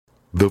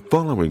The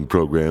following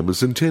program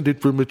is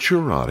intended for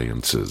mature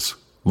audiences.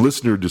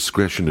 Listener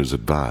discretion is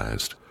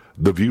advised.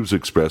 The views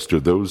expressed are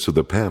those of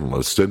the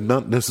panelists and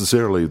not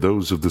necessarily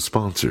those of the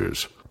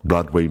sponsors,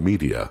 Broadway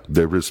Media,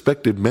 their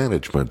respective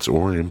managements,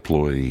 or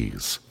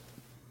employees.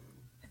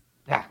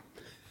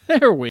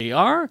 There we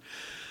are.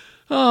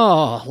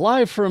 Oh,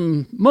 live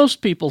from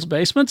most people's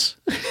basements.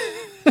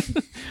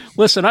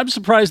 Listen, I'm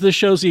surprised this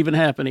show's even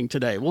happening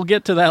today. We'll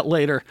get to that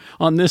later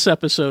on this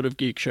episode of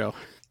Geek Show.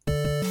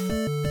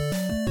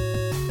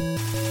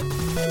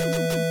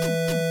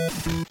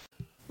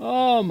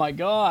 Oh my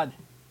God!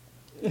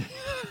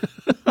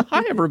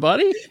 Hi,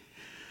 everybody.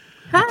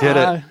 Hi. Did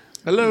it?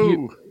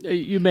 Hello.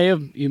 You may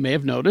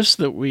have noticed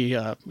that we,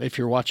 if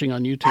you're watching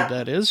on YouTube,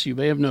 that is, you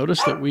may have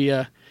noticed that we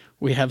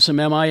have some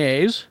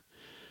MIAs.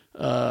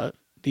 The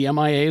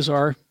MIAs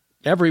are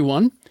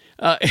everyone.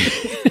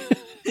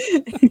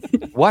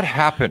 What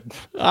happened?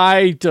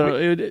 I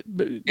don't.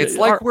 It's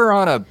like we're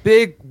on a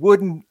big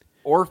wooden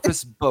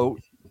orifice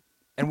boat,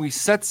 and we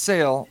set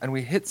sail, and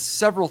we hit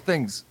several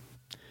things.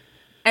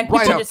 And people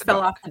Right just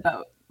fell off the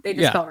boat. They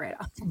just fell right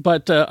off.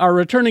 But our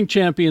returning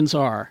champions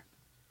are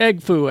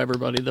Egg Foo,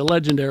 everybody, the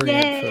legendary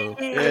Egg Foo.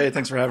 Hey,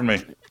 thanks for having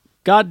me.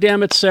 God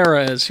damn it,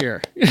 Sarah is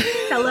here.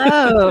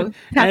 Hello.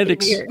 Happy to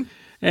be here.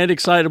 And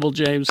Excitable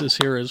James is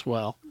here as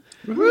well.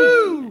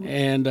 Woo!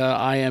 And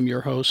I am your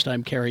host.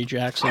 I'm Kerry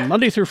Jackson.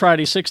 Monday through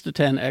Friday, 6 to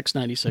 10,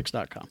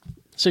 x96.com.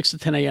 6 to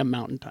 10 a.m.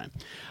 Mountain Time.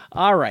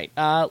 All right.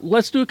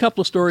 Let's do a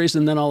couple of stories,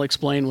 and then I'll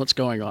explain what's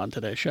going on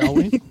today, shall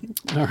we?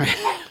 All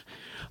right.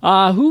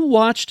 Who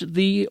watched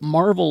the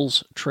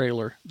Marvels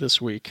trailer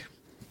this week?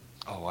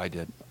 Oh, I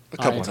did. A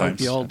couple I times. hope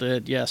you all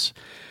did, yes.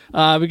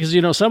 Because,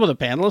 some of the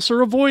panelists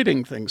are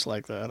avoiding things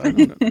like that. I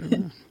don't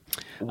know.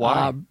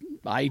 Why?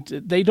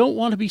 They don't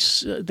want to be.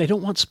 They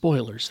don't want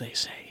spoilers. They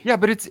say. Yeah,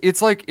 but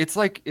it's like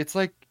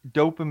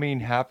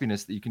dopamine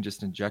happiness that you can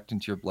just inject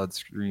into your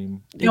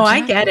bloodstream. No,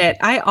 I get it.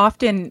 I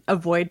often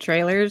avoid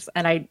trailers,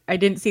 and I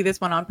didn't see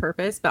this one on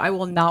purpose, but I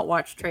will not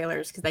watch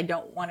trailers because I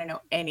don't want to know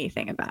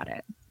anything about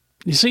it.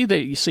 You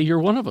see, you're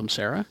one of them,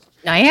 Sarah.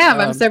 I am.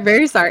 I'm so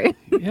very sorry.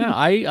 Yeah,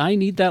 I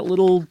need that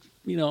little,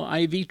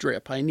 IV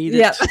drip. I need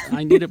it.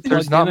 I need it.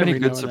 There's not many every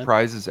good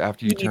surprises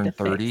after you turn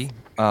 30.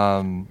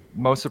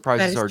 Most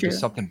surprises are just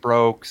something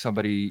broke,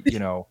 somebody,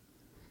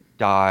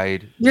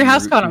 died. Your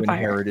house caught on fire.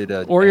 Inherited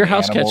or your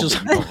house catches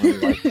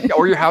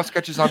or your house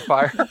catches on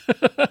fire.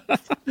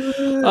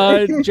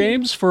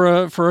 James,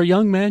 for a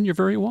young man, you're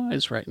very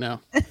wise right now.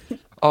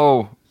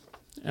 Oh,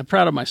 I'm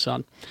proud of my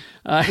son.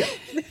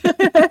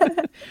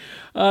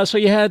 So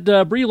you had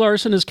Brie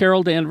Larson as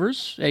Carol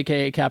Danvers,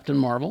 a.k.a. Captain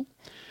Marvel.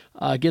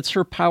 Gets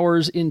her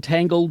powers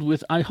entangled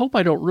with... I hope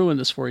I don't ruin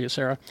this for you,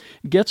 Sarah.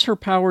 Gets her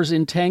powers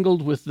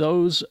entangled with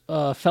those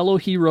fellow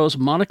heroes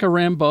Monica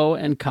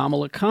Rambeau and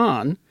Kamala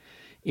Khan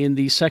in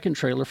the second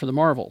trailer for the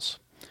Marvels.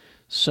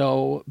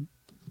 So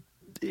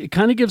it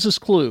kind of gives us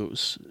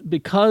clues.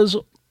 Because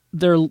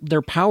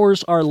their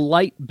powers are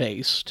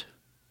light-based...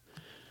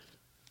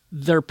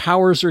 Their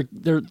powers are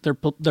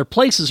their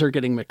places are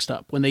getting mixed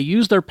up. When they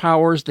use their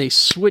powers, they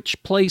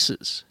switch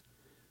places.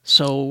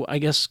 So I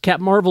guess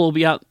Captain Marvel will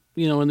be out,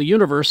 in the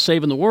universe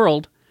saving the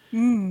world.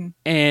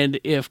 And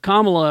if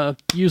Kamala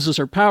uses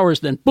her powers,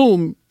 then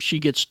boom, she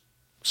gets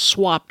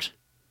swapped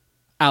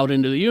out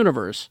into the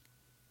universe.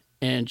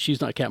 And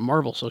she's not Captain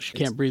Marvel, so she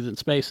can't breathe in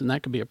space, and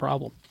that could be a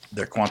problem.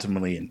 They're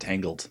quantumly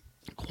entangled.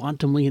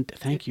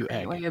 Thank you,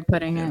 Egg. Way of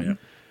putting it. Yeah.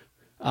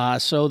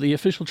 So the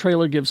official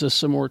trailer gives us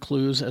some more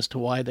clues as to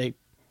why they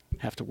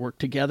have to work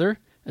together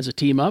as a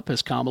team up,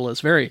 as Kamala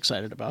is very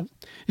excited about.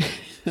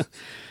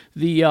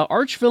 The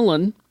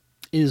arch-villain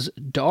is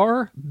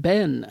Dar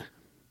Ben,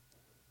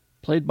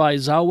 played by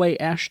Zawe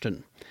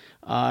Ashton.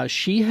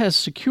 She has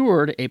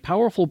secured a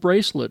powerful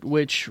bracelet,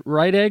 which,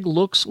 right, Egg,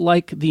 looks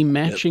like the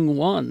matching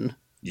one.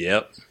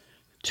 Yep.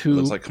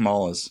 Looks like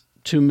Kamala's.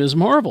 To Ms.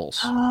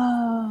 Marvel's.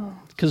 Oh.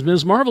 Because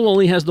Ms. Marvel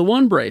only has the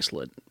one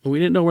bracelet. We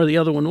didn't know where the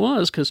other one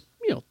was because,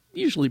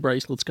 usually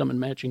bracelets come in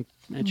matching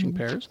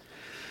pairs.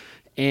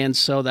 And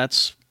so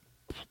that's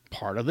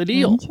part of the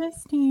deal.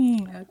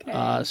 Interesting.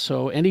 Okay.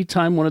 So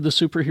anytime one of the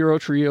superhero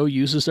trio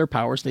uses their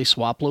powers, they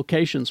swap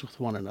locations with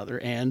one another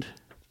and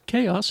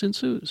chaos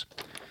ensues.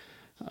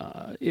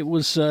 It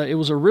was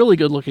a really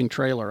good-looking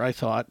trailer, I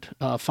thought.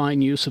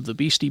 Fine use of the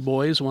Beastie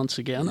Boys once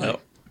again. Yep. I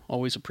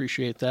always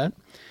appreciate that.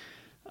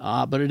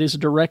 But it is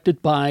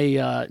directed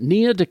by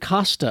Nia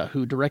DaCosta,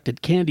 who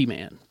directed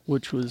Candyman,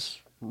 which was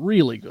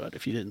really good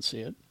if you didn't see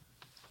it.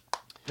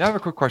 I have a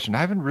quick question. I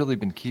haven't really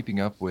been keeping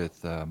up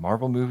with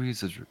Marvel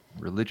movies as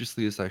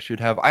religiously as I should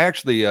have. I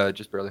actually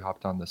just barely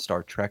hopped on the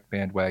Star Trek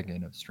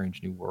bandwagon of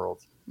Strange New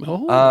Worlds.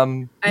 Oh,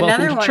 welcome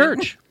to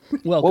church.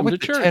 Welcome to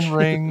church. The 10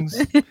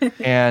 Rings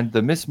and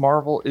the Miss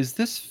Marvel, is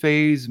this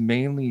phase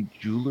mainly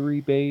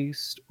jewelry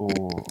based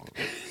or?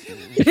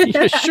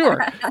 Yeah,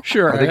 sure.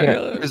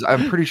 Because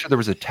I'm pretty sure there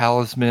was a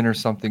talisman or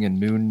something in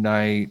Moon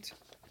Knight.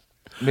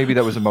 Maybe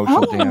that was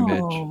emotional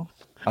damage.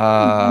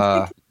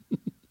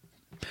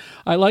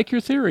 I like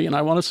your theory, and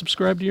I want to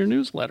subscribe to your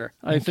newsletter.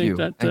 Thank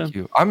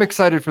you. I'm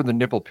excited for the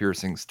nipple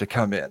piercings to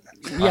come in.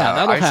 Yeah,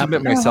 that'll happen. I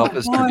submit myself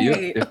as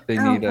tribute if they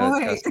need a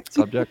test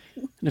subject.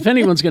 And if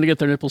anyone's going to get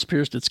their nipples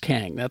pierced, it's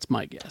Kang. That's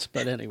my guess.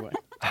 But anyway,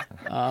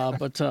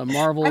 Marvel's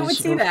I would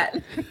see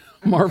that.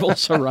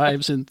 Marvel's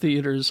arrives in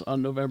theaters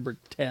on November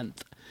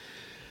 10th.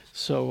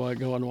 So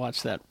go and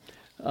watch that.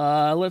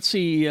 Let's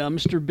see.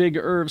 Mr. Big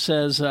Irv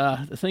says,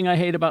 the thing I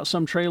hate about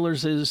some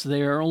trailers is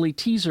they are only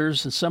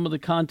teasers and some of the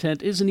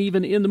content isn't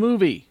even in the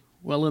movie.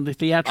 Well, in the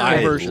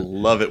theatrical version. I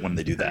love it when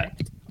they do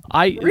that.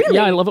 Really?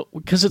 Yeah, I love it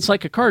because it's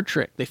like a card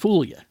trick. They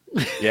fool you.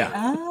 Yeah.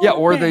 Oh, Yeah,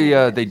 or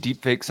okay. they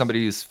deep fake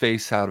somebody's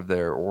face out of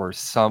there or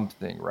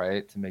something,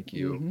 right? To make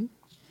you...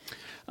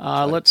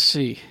 Let's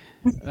see.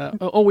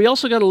 We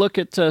also got to look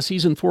at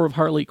season 4 of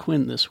Harley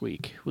Quinn this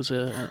week. Was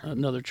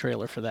another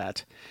trailer for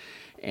that.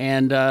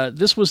 And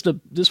this was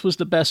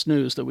the best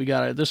news that we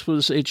got.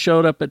 It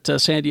showed up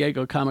at San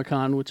Diego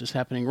Comic-Con, which is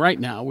happening right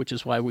now, which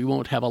is why we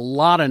won't have a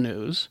lot of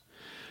news,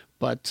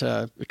 but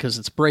because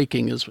it's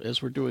breaking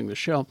as we're doing the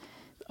show.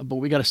 But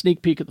we got a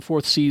sneak peek at the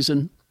 4th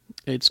season.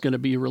 It's going to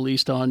be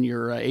released on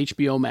your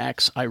HBO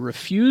Max. I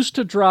refuse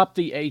to drop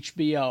the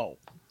HBO.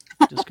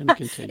 Just going to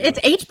continue. It's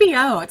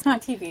HBO. It's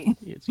not TV.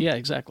 Yeah,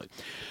 exactly.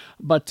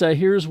 But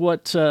here's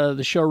what the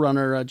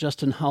showrunner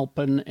Justin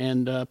Halpin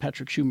and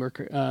Patrick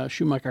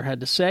Schumacher had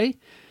to say.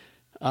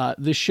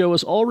 This show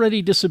has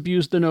already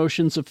disabused the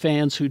notions of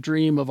fans who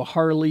dream of a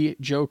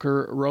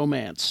Harley-Joker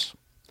romance.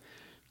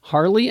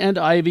 Harley and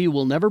Ivy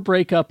will never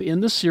break up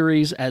in the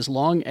series as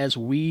long as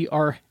we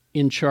are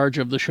in charge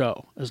of the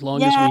show, as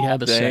long as we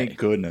have a say. Thank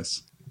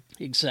goodness.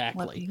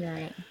 Exactly.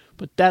 Right.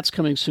 But that's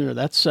coming sooner.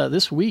 That's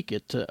this week.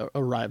 It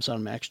arrives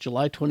on Max,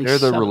 July 27th.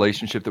 They're the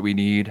relationship that we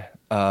need.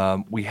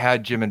 We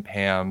had Jim and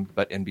Pam,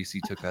 but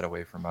NBC took that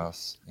away from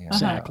us. And,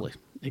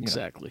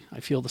 Exactly. I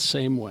feel the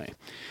same way.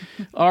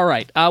 All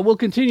right. We'll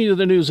continue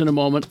the news in a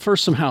moment.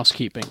 First, some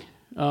housekeeping.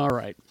 All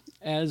right.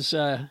 As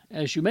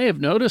you may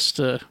have noticed,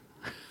 the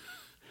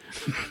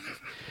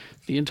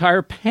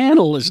entire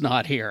panel is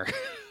not here.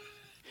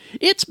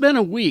 It's been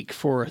a week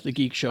for the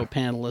Geek Show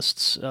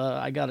panelists,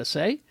 I got to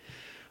say.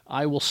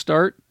 I will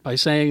start by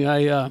saying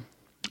I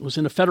was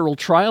in a federal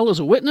trial as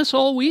a witness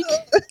all week.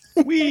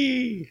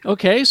 Wee.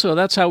 Okay, so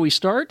that's how we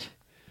start.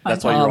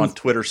 That's why you're on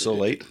Twitter so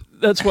late.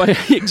 That's why,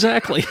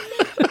 exactly.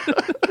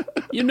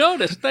 You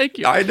noticed, thank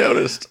you. I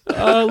noticed.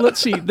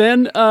 Let's see.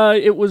 Then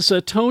it was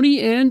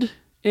Tony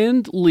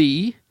and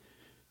Lee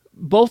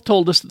both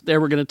told us that they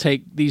were going to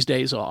take these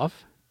days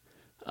off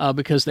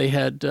because they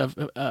had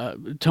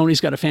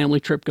Tony's got a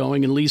family trip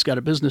going and Lee's got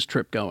a business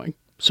trip going.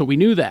 So we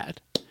knew that.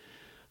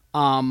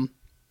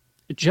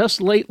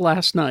 Just late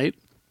last night,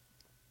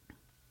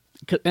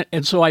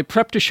 and so I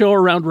prepped a show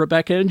around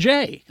Rebecca and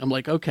Jay. I'm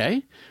like,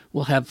 okay,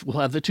 we'll have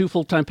the 2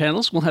 full-time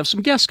panelists. We'll have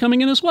some guests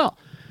coming in as well.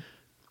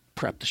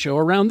 Prep the show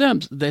around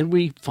them. Then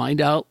we find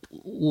out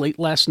late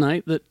last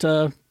night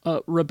that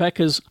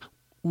Rebecca's,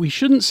 we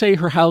shouldn't say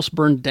her house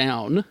burned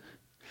down.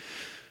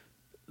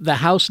 The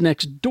house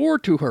next door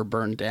to her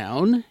burned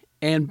down,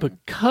 and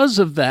because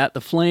of that,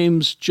 the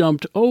flames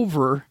jumped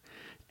over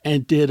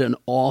and did an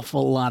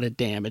awful lot of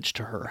damage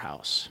to her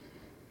house.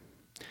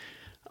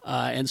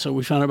 And so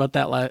we found out about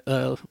that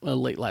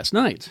late last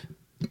night.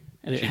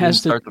 And she didn't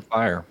start the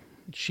fire.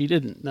 She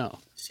didn't, no.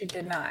 She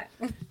did not.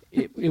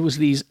 It was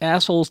these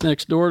assholes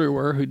next door to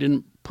her who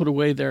didn't put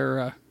away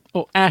their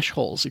ash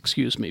holes,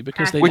 excuse me,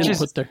 because they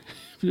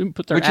didn't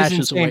put their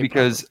ashes away. Which is insane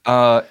because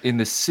in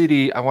the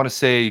city, I want to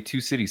say 2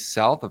 cities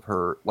south of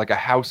her, like a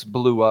house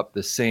blew up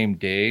the same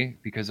day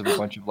because of a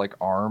bunch of like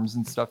arms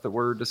and stuff that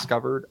were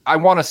discovered. I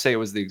want to say it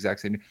was the exact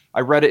same.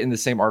 I read it in the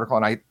same article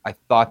and I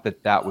thought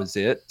that was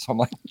it. So I'm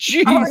like,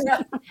 geez.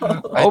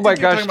 Oh my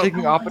gosh,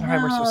 taking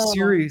Oppenheimer so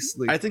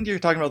seriously. I think you're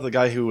talking about the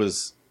guy who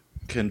was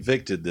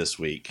convicted this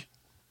week.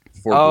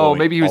 For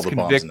maybe he was all the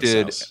bombs in his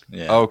convicted. house.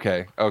 Yeah.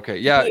 Okay.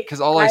 Yeah,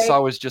 because all I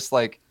saw was just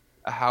like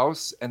a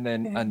house and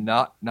then a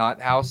not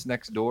house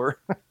next door.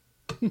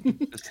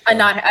 A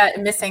not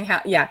missing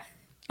house. Yeah.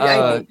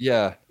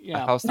 Yeah. A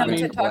house Not that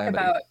to was talk calamity.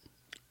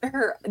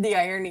 about the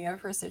irony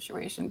of her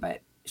situation, but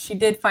she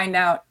did find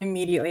out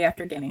immediately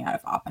after getting out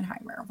of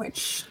Oppenheimer,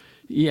 which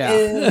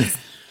is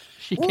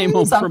she came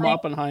home from something.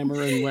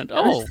 Oppenheimer and went,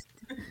 oh,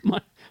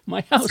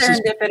 my house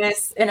is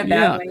serendipitous in a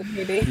bad way,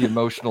 maybe. The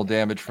emotional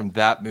damage from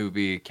that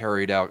movie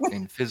carried out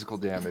in physical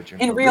damage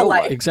in real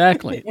life.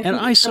 Exactly. And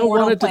I so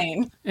wanted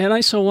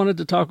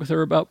to talk with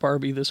her about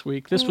Barbie this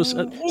week. This was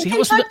you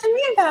can talk to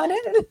me about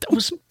it. That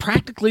was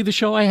practically the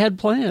show I had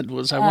planned.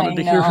 I wanted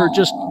to hear her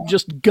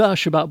just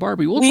gush about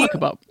Barbie.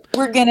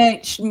 We're gonna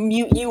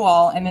mute you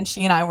all, and then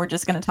she and I were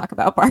just gonna talk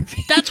about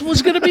Barbie. That's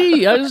what's gonna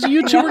be.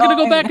 You two were gonna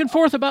go back and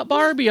forth about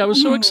Barbie. I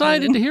was so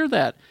excited to hear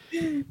that.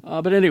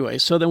 But anyway,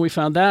 so then we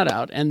found that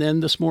out, and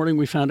then this morning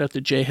we found out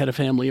that Jay had a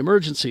family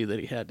emergency that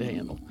he had to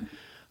handle.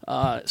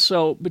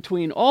 So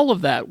between all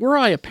of that, were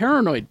I a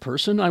paranoid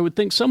person, I would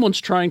think someone's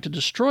trying to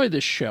destroy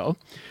this show.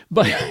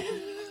 But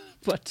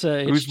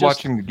who's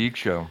watching the Geek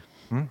Show?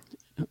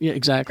 Yeah,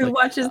 exactly. Who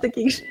watches the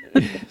Geek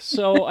Show?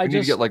 So I need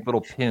to get like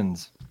little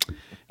pins.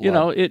 you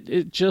know,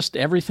 it just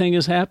everything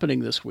is happening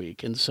this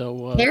week, and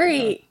so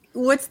Kerry,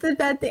 what's the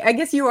bad thing? I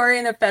guess you are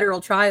in a federal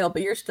trial,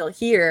 but you're still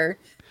here.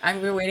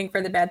 I'm waiting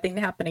for the bad thing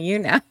to happen to you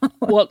now.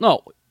 Well,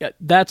 no,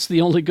 that's the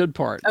only good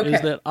part is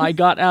Okay. that I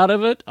got out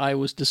of it. I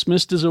was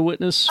dismissed as a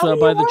witness Oh,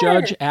 by you the were?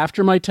 judge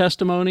after my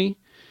testimony.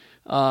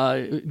 Tell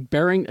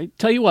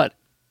you what,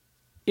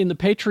 in the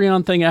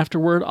Patreon thing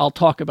afterward, I'll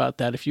talk about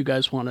that if you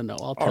guys want to know.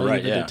 I'll tell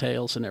you the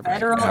details and everything.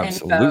 Federal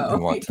Absolutely info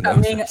want to know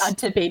coming this.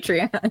 onto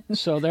Patreon.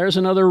 So there's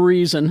another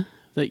reason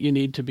that you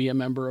need to be a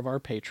member of our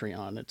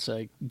Patreon. It's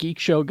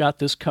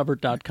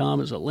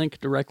geekshowgotthiscovered.com is a link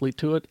directly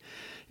to it,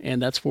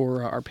 and that's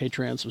for our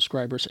Patreon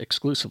subscribers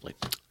exclusively.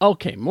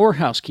 Okay, more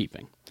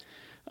housekeeping.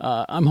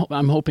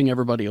 I'm hoping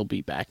everybody will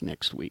be back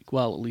next week.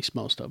 Well, at least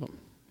most of them.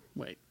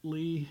 Wait,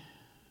 Lee?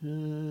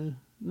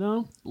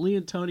 No, Lee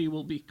and Tony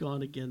will be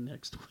gone again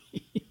next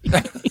week.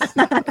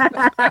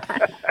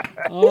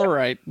 All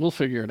right, we'll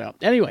figure it out.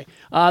 Anyway,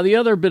 the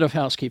other bit of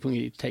housekeeping we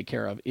need to take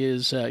care of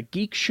is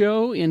Geek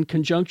Show, in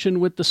conjunction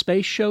with the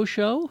Space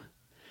Show,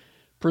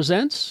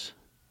 presents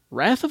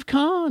Wrath of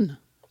Khan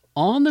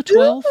on the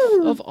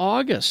 12th of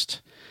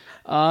August.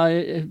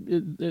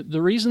 The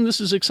reason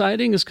this is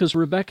exciting is because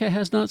Rebecca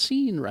has not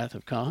seen Wrath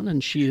of Khan,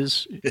 and she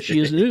is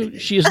new.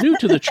 She is new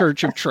to the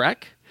Church of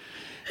Trek,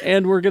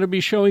 and we're going to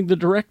be showing the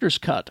director's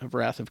cut of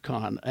Wrath of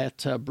Khan at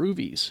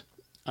Broovies.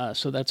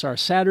 So that's our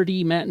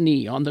Saturday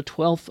matinee on the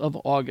 12th of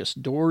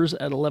August. Doors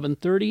at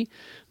 11:30.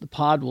 The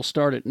pod will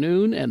start at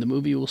noon, and the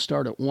movie will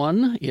start at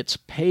 1. It's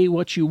pay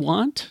what you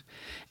want.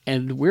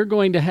 And we're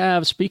going to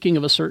have, speaking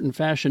of a certain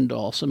fashion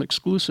doll, some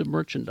exclusive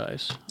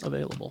merchandise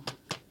available.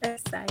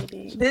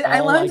 Exciting. All I I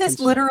love this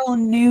can- literal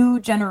new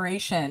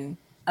generation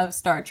of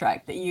Star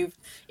Trek that you've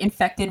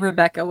infected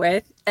Rebecca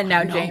with, and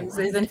now James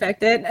is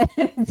infected.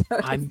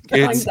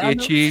 It's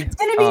itchy. It's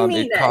gonna be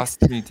me It next.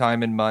 costs me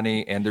time and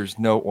money, and there's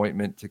no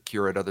ointment to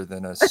cure it other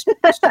than a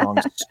strong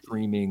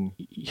streaming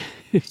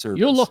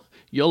service.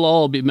 You'll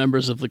all be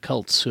members of the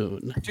cult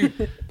soon.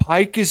 Dude,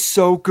 Pike is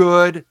so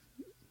good.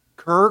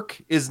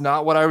 Kirk is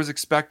not what I was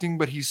expecting,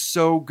 but he's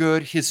so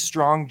good. His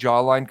strong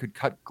jawline could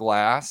cut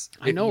glass.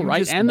 I know, If you right?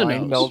 just And the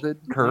mind nose. melded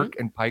Kirk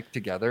and Pike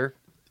together.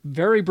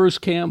 Very Bruce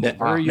Campbell.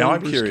 Very Now young I'm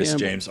Bruce curious,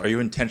 Campbell. James. Are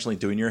you intentionally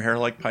doing your hair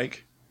like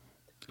Pike?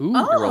 Ooh,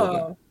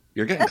 Oh,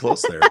 You're getting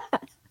close there.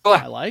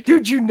 I like it.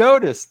 Dude, you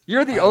noticed.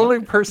 You're the only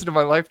person in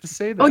my life to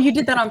say that. oh, you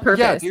did that on purpose.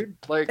 Yeah, dude.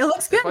 Like, It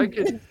looks if I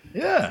good. could-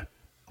 Yeah.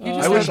 you I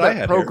just wish have I that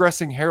had hair.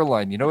 progressing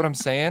hairline. You know what I'm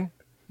saying?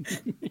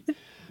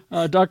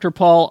 Dr.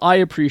 Paul, I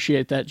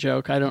appreciate that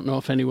joke. I don't know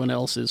if anyone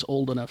else is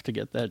old enough to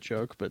get that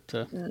joke, but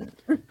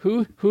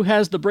who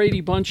has the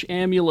Brady Bunch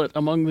amulet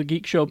among the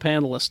Geek Show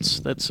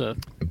panelists? That's a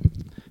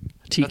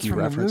That's tiki from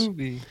reference. the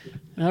movie.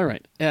 All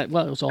right.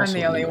 Well, it was also I'm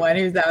the only one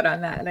who's out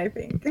on that, I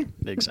think.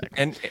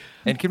 Exactly.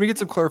 And can we get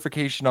some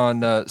clarification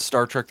on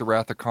Star Trek: The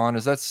Wrath of Khan?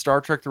 Is that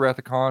Star Trek: The Wrath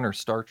of Khan or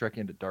Star Trek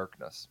Into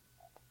Darkness?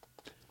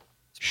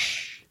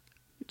 Shh.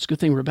 It's a good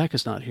thing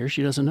Rebecca's not here.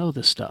 She doesn't know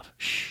this stuff.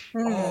 Shh.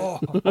 Oh,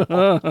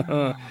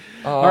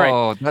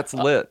 right. That's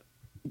lit.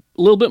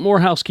 A little bit more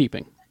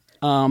housekeeping.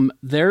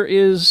 There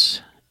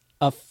is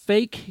a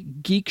fake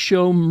Geek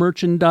Show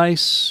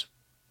merchandise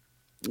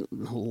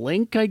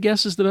link, I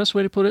guess is the best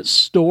way to put it,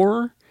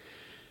 store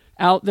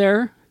out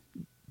there.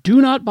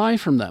 Do not buy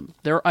from them.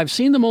 I've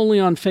seen them only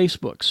on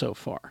Facebook so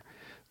far,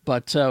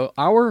 but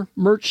our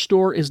merch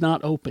store is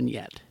not open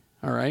yet.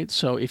 All right,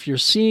 so if you're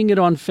seeing it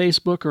on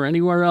Facebook or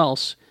anywhere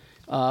else,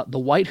 the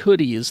white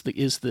hoodie is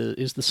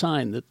the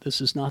sign that this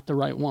is not the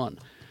right one.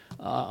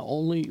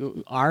 Only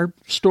our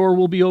store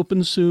will be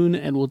open soon,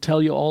 and we'll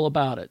tell you all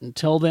about it.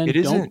 Until then, It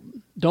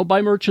isn't. don't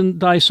buy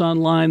merchandise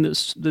online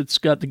that's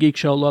got the Geek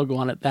Show logo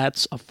on it.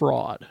 That's a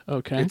fraud.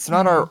 Okay. It's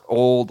not our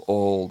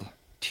old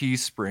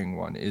Teespring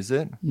one, is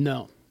it?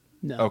 No.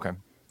 Okay.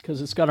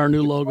 Because it's got our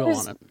new logo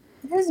on it.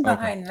 Who's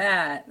behind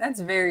that?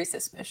 That's very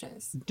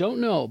suspicious. Don't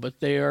know,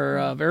 but they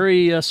are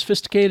very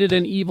sophisticated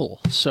and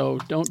evil. So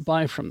don't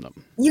buy from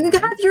them. You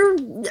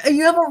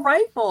have a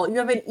rifle. You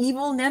have an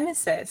evil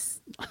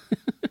nemesis.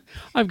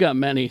 I've got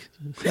many.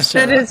 That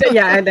Sarah, is,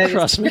 yeah, that is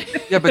trust me.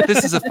 Yeah, but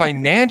this is a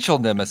financial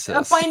nemesis.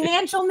 a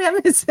financial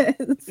nemesis.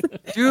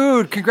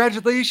 Dude,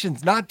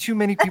 congratulations. Not too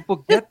many people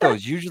get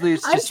those. Usually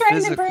it's I'm just trying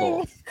physical. to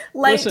bring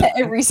light Listen. to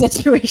every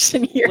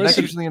situation here. That's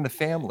Listen. usually in the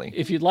family.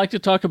 If you'd like to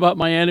talk about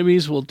my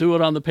enemies, we'll do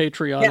it on the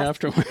Patreon Yes.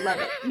 afterward. Love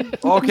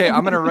it. Okay,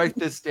 I'm going to write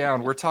this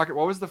down. We're talking,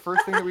 what was the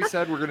first thing that we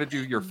said? We're going to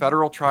do your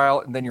federal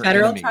trial and then your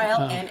Federal enemy.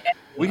 trial and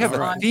We have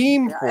a on-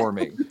 theme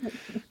forming.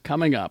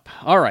 Coming up.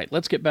 All right,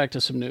 let's get back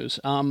to some news.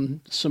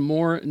 Some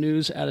more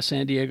news out of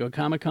San Diego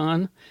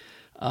Comic-Con.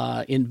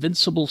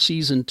 Invincible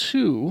Season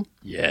 2.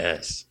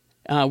 Yes.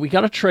 We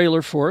got a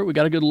trailer for it. We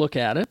got a good look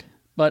at it.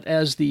 But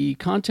as the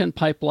content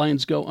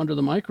pipelines go under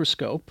the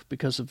microscope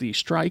because of the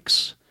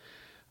strikes,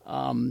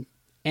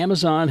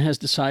 Amazon has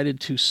decided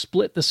to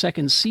split the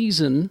second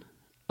season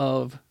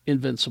of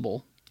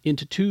Invincible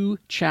into 2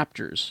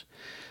 chapters.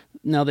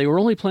 Now, they were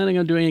only planning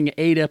on doing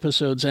 8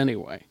 episodes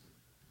anyway.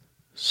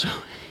 So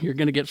you're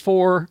going to get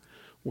 4.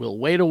 We'll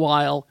wait a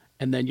while,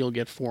 and then you'll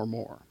get 4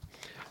 more.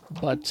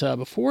 But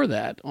before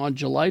that, on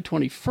July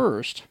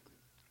 21st,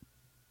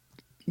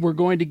 we're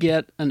going to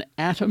get an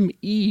Atom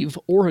Eve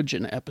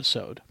origin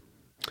episode.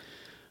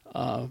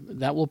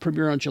 That will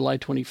premiere on July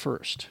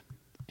 21st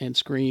and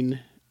screen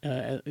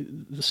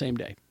the same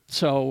day.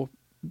 So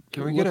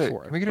Can we get a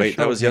Wait,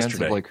 show that was of hands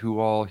yesterday. of like who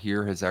all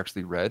here has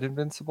actually read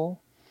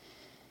Invincible?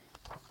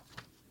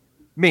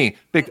 Me,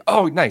 big.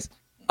 Oh, nice.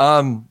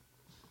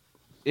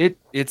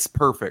 It's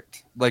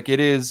perfect. Like it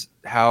is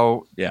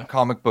how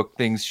comic book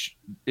things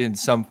in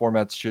some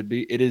formats should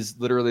be. It is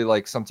literally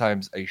like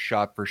sometimes a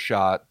shot for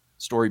shot,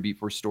 story beat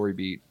for story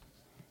beat,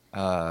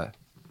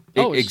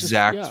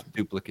 exact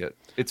duplicate.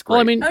 It's great.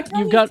 Well, I mean, Oh, Tony's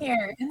you've got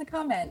here in the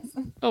comments.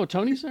 Oh,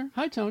 Tony's there.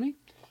 Hi, Tony.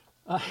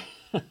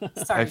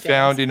 Sorry, I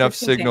found James. enough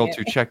Just signal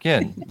continue. to check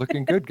in.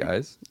 Looking good,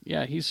 guys.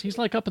 Yeah, he's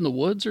like up in the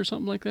woods or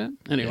something like that.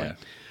 Anyway,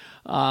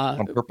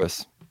 On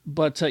purpose.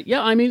 but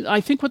I mean,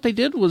 I think what they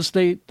did was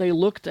they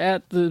looked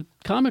at the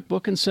comic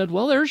book and said,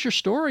 "Well, there's your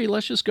story.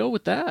 Let's just go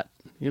with that."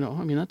 You know,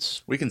 I mean,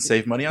 that's We can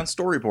save money on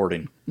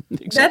storyboarding.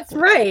 That's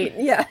right.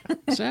 Yeah.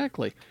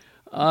 exactly.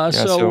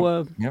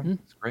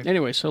 It's great.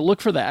 Anyway, so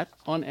look for that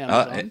on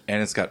Amazon.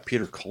 And it's got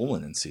Peter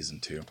Cullen in season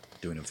 2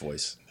 doing a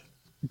voice.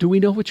 Do we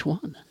know which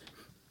one?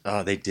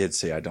 They did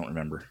say, I don't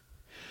remember.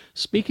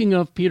 Speaking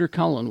of Peter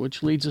Cullen,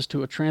 which leads us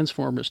to a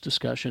Transformers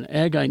discussion,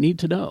 Egg, I need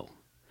to know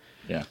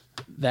Yeah.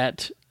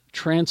 that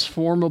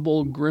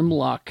transformable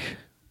Grimlock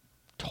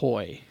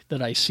toy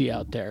that I see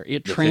out there.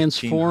 It The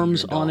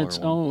transforms on $1,500 its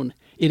one. own.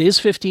 It is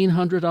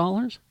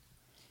 $1,500?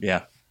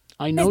 Yeah.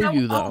 I know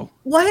you, though.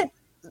 What?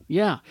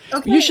 Yeah.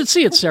 Okay. You should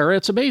see it, Sarah.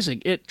 It's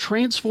amazing. It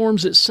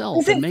transforms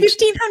itself. Is it and makes,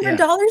 $1,500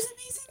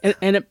 amazing?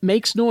 and it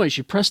makes noise.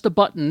 You press the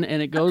button,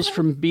 and it goes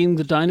from being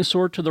the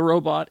dinosaur to the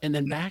robot and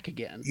then back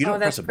again. You don't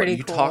press that's a button, pretty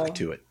you cool. talk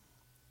to it.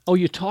 Oh,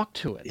 you talk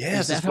to it. Yeah,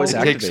 Is it's that voice how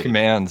It it takes activated.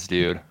 commands,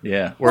 dude.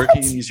 Yeah. Or you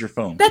can use your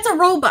phone. That's a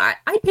robot.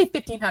 I paid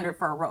 $1,500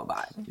 for a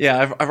robot. Yeah,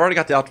 I've already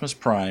got the Optimus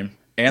Prime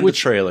and the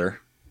trailer.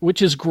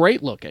 Which is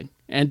great looking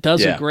and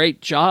does a Yeah.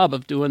 great job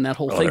of doing that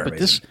whole thing. they're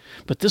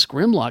But this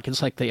Grimlock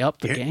is like they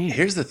upped the game.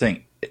 Here's the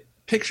thing.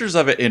 Pictures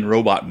of it in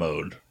robot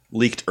mode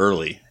leaked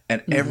early,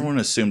 and everyone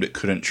assumed it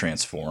couldn't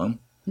transform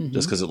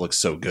just because it looks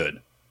so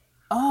good.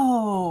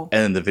 Oh.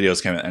 And then the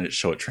videos came out and it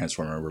showed it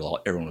transforming.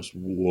 Everyone was,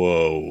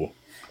 whoa.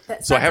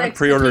 That's So I haven't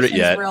pre-ordered it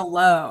yet. Real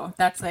low.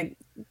 That's like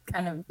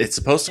kind of. It's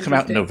supposed to come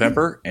out in Interesting.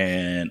 November,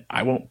 and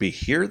I won't be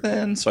here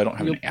then, so I don't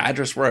have an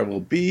address where I will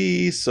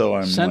be. So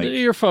I'm Send like, it to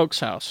your folks'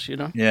 house, you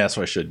know. yeah, that's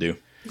what I should do.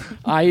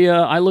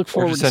 I look Or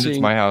forward just to send it to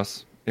seeing. my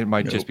house. It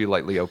might just be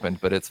lightly opened,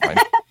 but it's fine.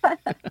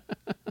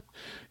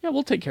 Yeah,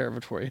 we'll take care of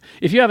it for you.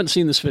 If you haven't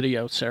seen this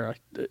video, Sarah,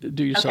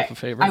 do yourself Okay. a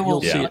favor. I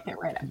will You'll see look it. it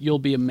right up. You'll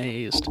be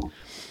amazed.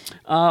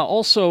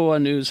 Also,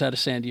 news out of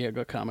San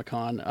Diego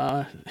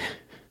Comic-Con.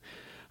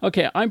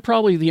 Okay, I'm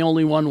probably the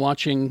only one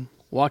watching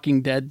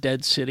Walking Dead: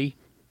 Dead City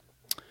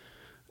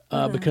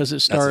because it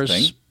That's stars. a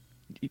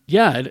thing?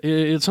 Yeah,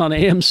 it's on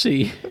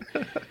AMC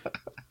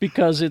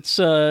because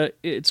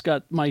it's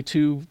got my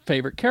two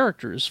favorite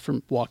characters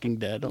from Walking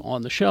Dead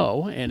on the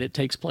show, and it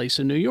takes place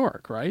in New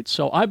York, right?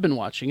 So I've been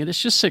watching it. It's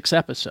just 6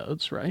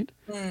 episodes, right?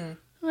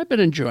 I've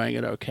been enjoying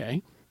it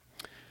okay.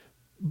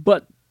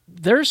 But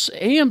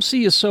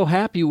AMC is so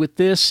happy with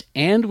this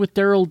and with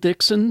Daryl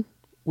Dixon,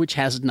 which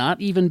has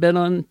not even been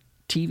on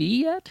TV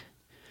yet.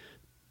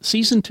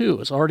 Season 2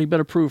 has already been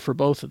approved for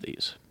both of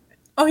these.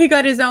 Oh, he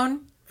got his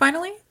own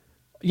finally?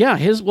 Yeah,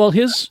 his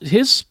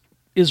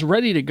is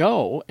ready to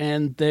go,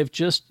 and they've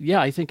just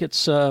I think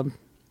it's let's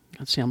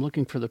see, I'm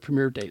looking for the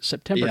premiere date,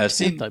 September Yeah, I've 10th,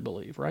 seen- I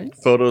believe, right?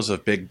 Photos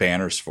of big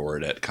banners for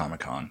it at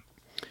Comic-Con.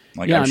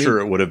 Like, Yeah, I'm I mean- sure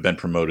it would have been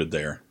promoted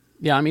there.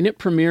 Yeah, I mean it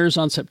premieres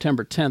on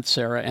September 10th,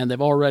 Sarah, and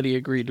they've already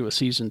agreed to a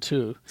season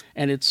 2,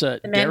 and it's The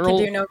man could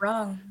do Daryl. no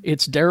wrong.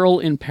 It's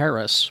Daryl in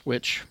Paris,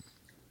 which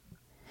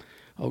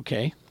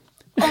okay,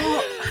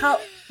 Oh,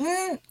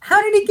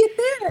 how did he get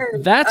there?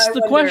 that's I the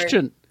wonder.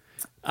 question.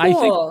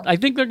 Cool. I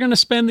think they're going to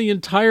spend the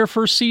entire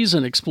first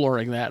season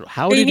exploring that.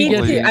 How They did he need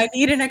get to, here? I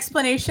need an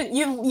explanation.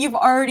 You've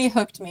already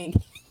hooked me.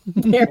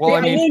 Well,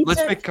 I mean, need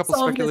let's to make a couple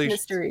solve this speculations.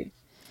 mystery.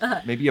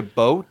 Maybe a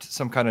boat,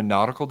 some kind of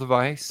nautical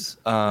device,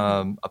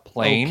 a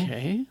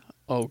plane.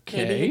 Okay.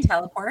 Maybe he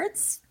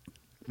teleports.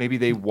 Maybe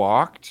they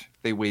walked.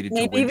 They waited till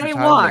Maybe they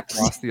wintertime. walked. They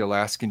crossed the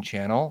Alaskan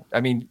Channel. I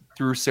mean,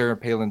 through Sarah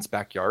Palin's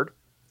backyard.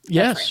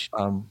 Yes.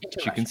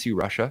 She can see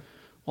Russia.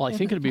 Well, I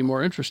think it'd be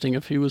more interesting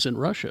if he was in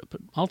Russia,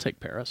 but I'll take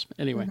Paris.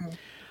 Anyway.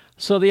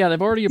 So,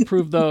 they've already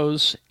approved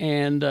those.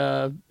 And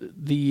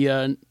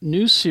the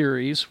new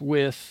series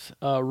with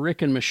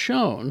Rick and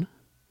Michonne,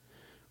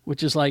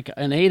 which is like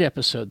an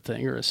 8-episode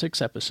thing or a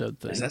 6-episode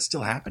thing. Is that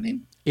still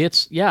happening?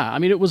 I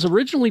mean, it was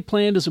originally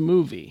planned as a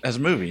movie. As a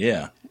movie,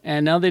 yeah.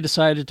 And now they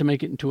decided to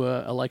make it into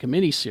a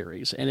mini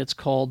series. And it's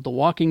called The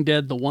Walking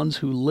Dead, The Ones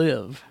Who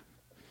Live.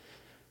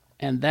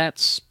 And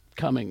that's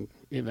coming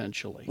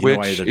eventually. You know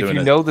why Which, they're if doing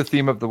you it? know the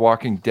theme of The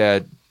Walking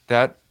Dead,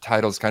 that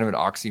title is kind of an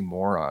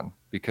oxymoron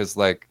because,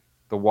 like,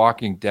 The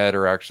Walking Dead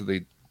are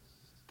actually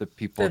the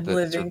people The that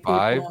living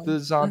survived people. the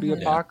zombie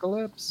Mhm.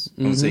 apocalypse.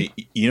 See,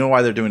 you know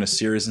why they're doing a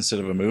series instead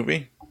of a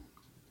movie?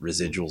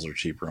 residuals are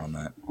cheaper on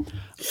that.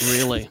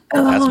 Really?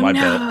 That's my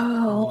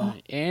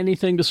bet.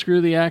 Anything to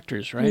screw the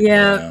actors, right?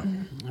 Yeah.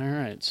 All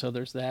right, so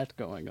there's that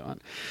going on.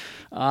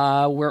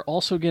 We're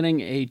also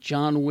getting a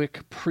John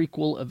Wick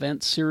prequel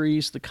event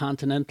series, The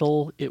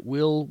Continental.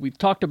 We've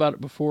talked about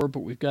it before, but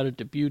we've got a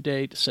debut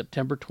date,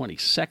 September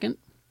 22nd.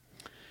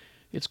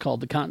 It's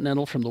called The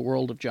Continental from the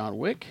World of John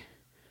Wick.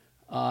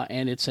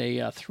 And it's a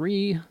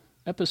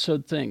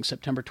 3-episode thing,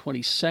 September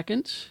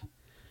 22nd,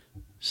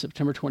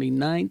 September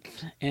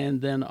 29th,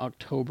 and then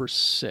October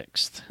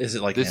 6th. Is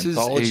it like This an is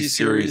anthology a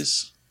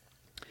series?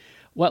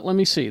 Well, let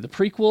me see. The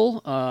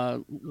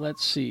prequel,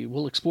 let's see,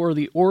 will explore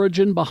the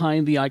origin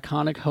behind the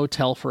iconic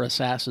Hotel for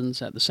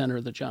Assassins at the center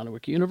of the John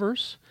Wick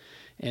universe,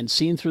 and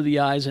seen through the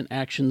eyes and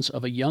actions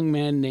of a young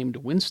man named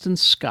Winston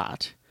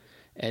Scott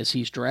as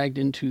he's dragged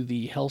into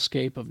the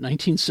hellscape of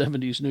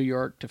 1970s New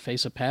York to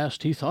face a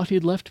past he thought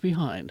he'd left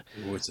behind.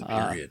 Oh, it's a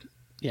period.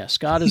 Yeah,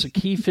 Scott is a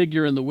key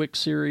figure in the Wick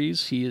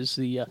series. He is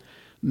the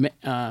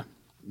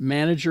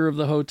manager of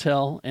the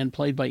hotel and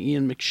played by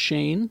Ian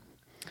McShane.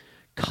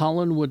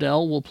 Colin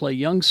Waddell will play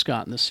young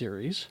Scott in the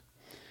series.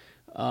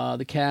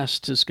 The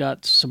cast has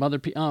got some other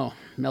people. Oh,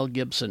 Mel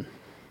Gibson.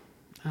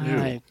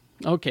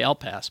 Okay, I'll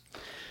pass.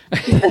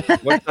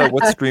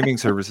 What streaming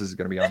service is it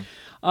going to be on?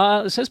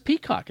 It says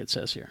Peacock, it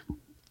says here.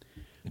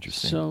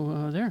 Interesting.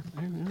 So there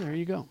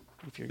you go.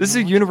 This is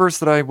a universe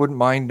that I wouldn't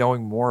mind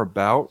knowing more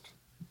about.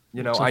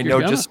 You know, Looks like I you're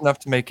know gonna. just enough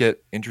to make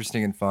it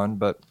interesting and fun,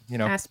 but, you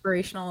know.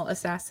 Aspirational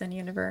assassin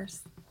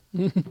universe.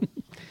 Yeah,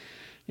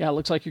 it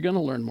looks like you're going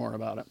to learn more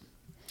about it.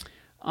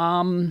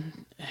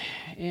 And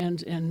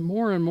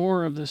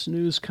more of this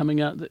news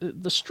coming out.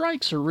 The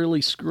strikes are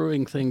really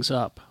screwing things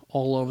up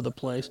all over the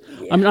place.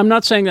 Yeah. I'm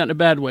not saying that in a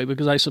bad way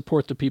because I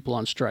support the people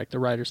on strike, the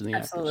writers and the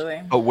actors.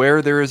 Absolutely. But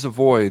where there is a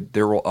void,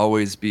 there will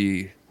always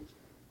be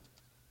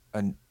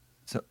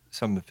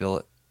some to fill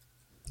it.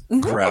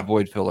 A Crap.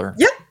 void filler.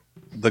 Yep.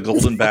 The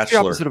Golden What's the Bachelor.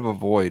 opposite of a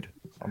void?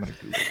 I'm going to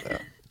Google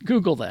that.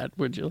 Google that,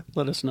 would you?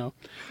 Let us know.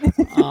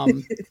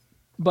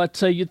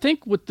 But you'd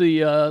think with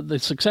the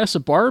success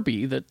of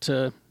Barbie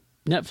that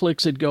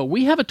Netflix would go,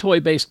 we have a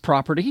toy-based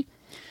property.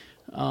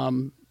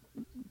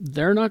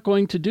 They're not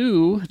going to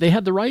do, they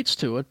had the rights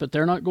to it, but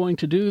they're not going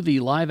to do the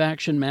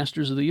live-action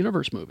Masters of the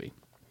Universe movie.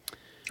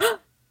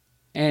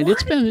 And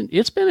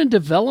it's been in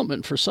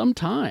development for some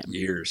time.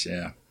 Years,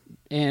 yeah.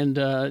 And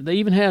they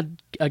even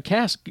had a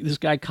cast. This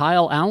guy,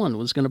 Kyle Allen,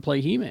 was going to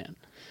play He-Man.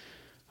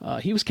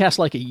 He was cast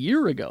like a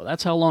year ago.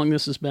 That's how long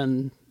this has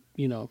been,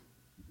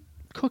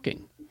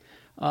 cooking.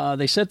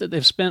 They said that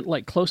they've spent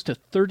like close to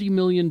 $30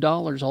 million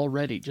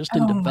already just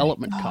in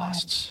development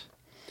costs.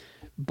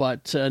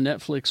 But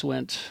Netflix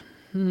went,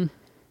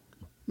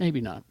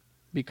 maybe not.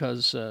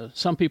 Because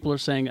some people are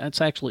saying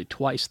it's actually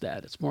twice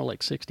that. It's more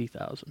like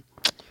 60,000,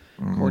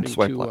 according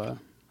to a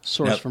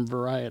source from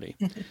Variety.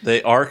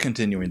 They are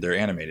continuing their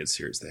animated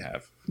series they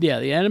have. Yeah,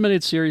 the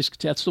animated series,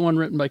 that's the one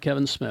written by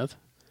Kevin Smith.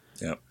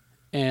 Yep.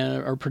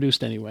 Or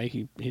produced anyway.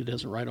 He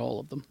doesn't write all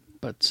of them.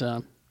 But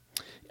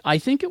I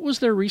think it was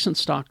their recent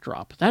stock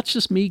drop. That's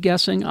just me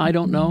guessing. I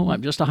don't know.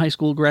 I'm just a high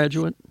school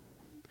graduate.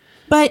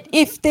 But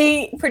if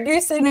they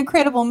produce an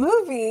incredible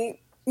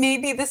movie,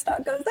 maybe the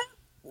stock goes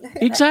up.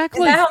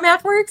 Exactly. Is that how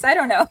math works? I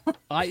don't know.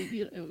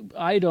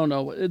 I don't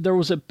know. There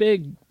was a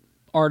big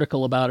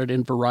article about it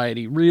in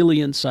Variety,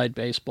 really inside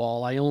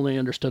baseball. I only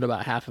understood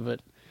about half of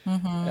it.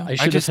 Mm-hmm.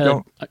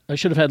 I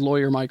should have had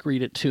lawyer Mike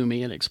read it to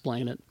me and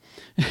explain it.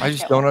 I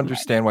just don't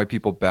understand why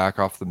people back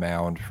off the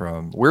mound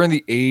from. We're in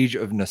the age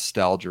of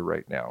nostalgia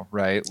right now,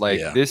 right? Like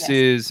it's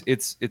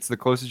the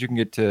closest you can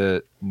get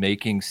to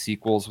making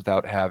sequels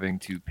without having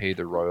to pay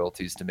the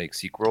royalties to make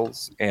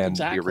sequels and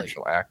the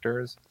original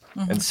actors.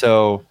 Mm-hmm. And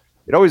so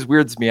it always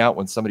weirds me out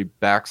when somebody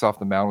backs off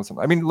the mound with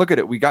something. I mean, look at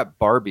it. We got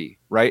Barbie,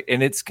 right?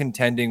 And it's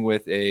contending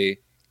with a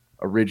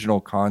original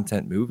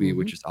content movie,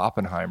 which is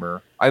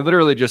Oppenheimer. I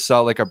literally just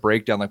saw like a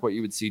breakdown, like what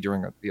you would see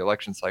during the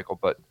election cycle,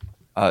 but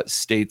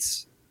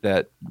states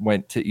that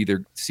went to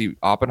either see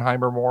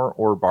Oppenheimer more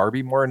or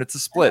Barbie more, and it's a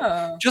split,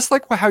 just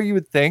like how you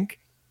would think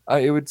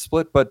it would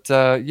split. But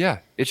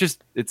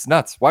it's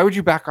nuts. Why would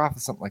you back off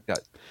of something like that?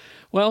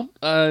 Well,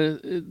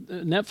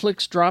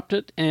 Netflix dropped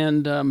it,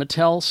 and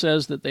Mattel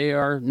says that they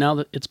are, now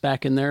that it's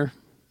back in there,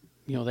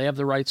 they have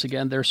the rights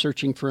again. They're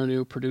searching for a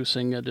new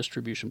producing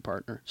distribution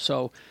partner.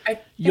 So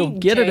you'll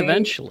get it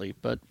eventually.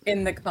 But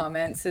in the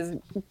comments is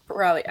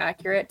probably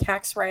accurate.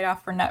 Tax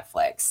write-off for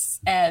Netflix.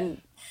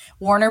 And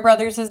Warner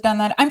Brothers has done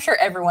that. I'm sure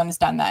everyone has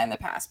done that in the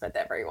past, but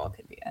that very well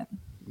could be it.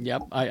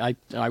 Yep.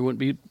 I wouldn't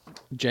be,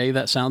 Jay,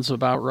 that sounds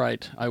about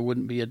right. I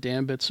wouldn't be a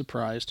damn bit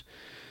surprised.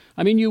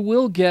 I mean, you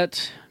will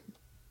get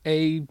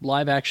a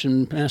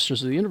live-action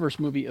Masters of the Universe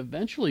movie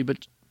eventually,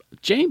 but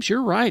James,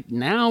 you're right.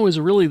 Now is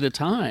really the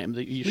time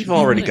that you should. We've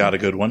already got a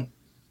good one.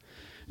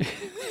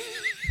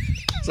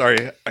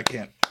 Sorry, I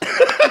can't.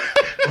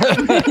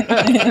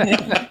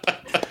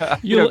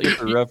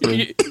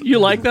 You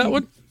like that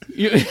one?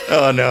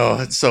 Oh no,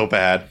 it's so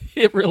bad.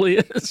 It really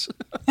is.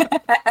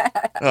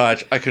 I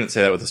couldn't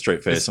say that with a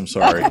straight face. I'm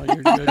sorry.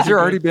 You're good. Has there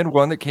already been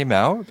one that came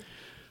out?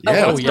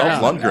 Yeah, with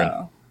Dolph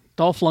Lundgren.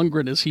 Dolph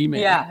Lundgren is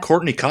He-Man. Yeah.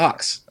 Courtney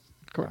Cox.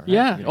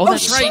 Yeah. Oh,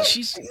 that's right.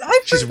 She's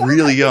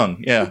really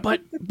young. Yeah.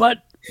 but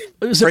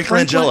is Frank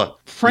Langella.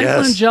 Frank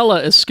Yes.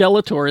 Langella as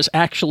Skeletor is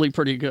actually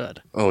pretty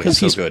good. Oh, he's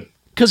so good.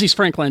 Because he's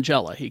Frank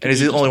Langella. And he's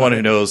the only one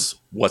who knows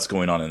what's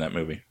going on in that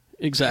movie.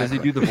 Exactly.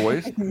 Does he do the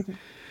voice?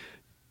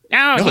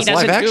 No, it's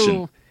live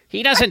action.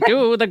 He doesn't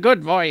do the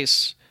good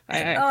voice.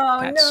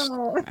 No.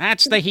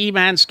 That's the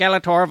He-Man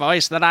Skeletor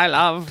voice that I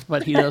love,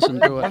 but he doesn't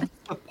do it.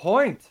 The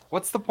point?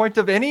 What's the point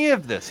of any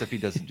of this if he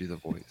doesn't do the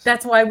voice?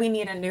 That's why we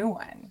need a new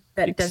one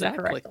that does it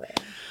Exactly. correctly.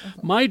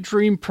 My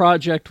dream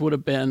project would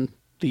have been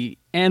the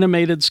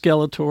animated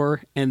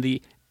Skeletor and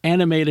the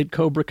animated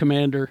Cobra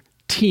Commander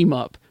team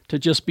up to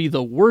just be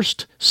the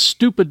worst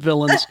stupid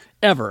villains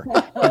ever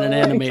in an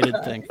animated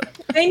thing.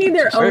 They need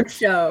their own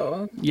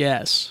show.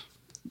 Yes.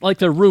 Like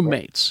they're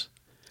roommates.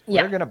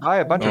 Yeah. We're going to buy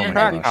a bunch Oh of my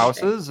crack gosh.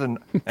 houses and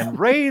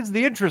raise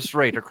the interest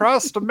rate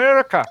across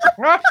America.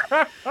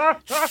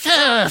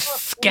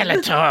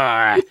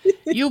 Skeletor,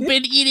 you've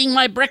been eating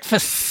my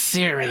breakfast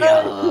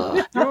cereal.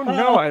 You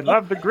know I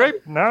love the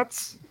grape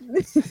nuts.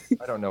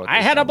 I don't know. What I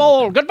this had a sounds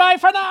bowl. like. Goodbye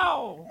for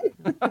now.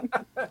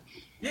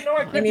 You know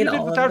I can't need eat it all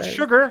of without it.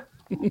 sugar.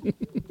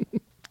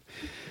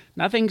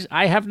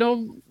 I have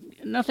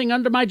nothing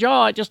under my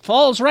jaw. It just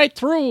falls right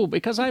through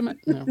because I'm.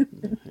 No.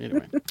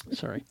 Anyway,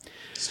 sorry.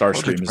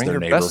 Starscream is Bring their your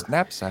neighbor. best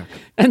knapsack.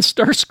 And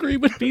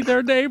Starscream would be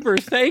their neighbor.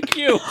 Thank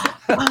you.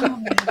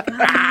 Oh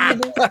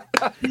my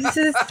god. This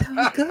is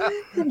so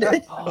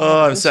good.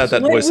 Oh, I'm sad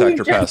that voice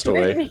actor passed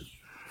away.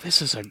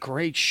 This is a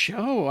great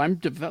show.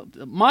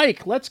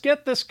 Mike, let's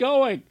get this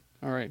going.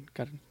 All right,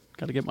 got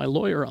to get my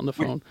lawyer on the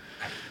phone.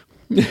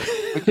 We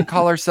can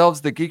call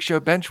ourselves the Geek Show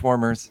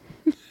Benchwarmers.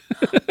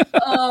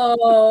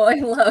 Oh, I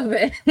love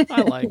it.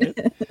 I like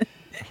it.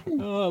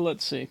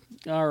 Let's see.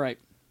 All right.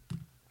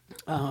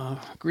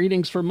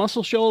 Greetings from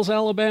Muscle Shoals,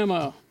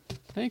 Alabama.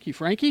 Thank you,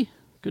 Frankie.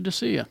 Good to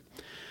see you.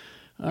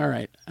 All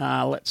right.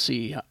 Let's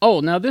see.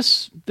 Oh, now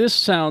this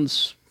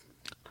sounds...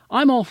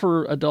 I'm all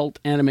for adult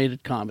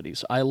animated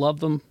comedies. I love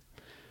them.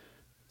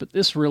 But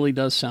this really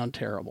does sound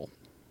terrible.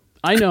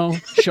 I know.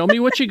 Show me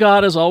what you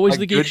got is always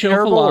the Geek good Show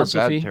terrible or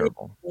philosophy. bad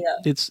terrible? Yeah.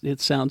 It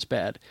sounds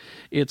bad.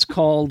 It's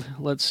called,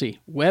 let's see,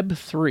 Web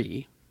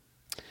 3.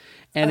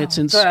 And it's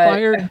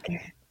inspired...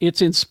 Okay.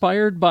 It's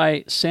inspired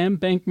by Sam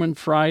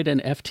Bankman-Fried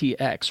and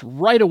FTX.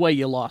 Right away,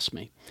 you lost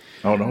me.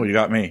 Oh no, you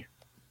got me.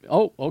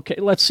 Oh, okay.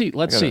 Let's see.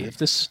 Let's see if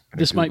this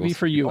might be Google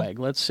for you, some Egg.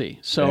 Let's see.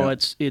 So Yeah.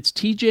 it's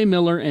T.J.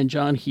 Miller and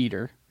John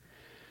Heder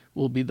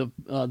will be the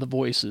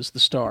voices, the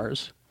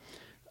stars.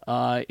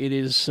 It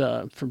is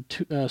from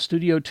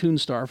Studio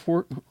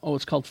Toonstar.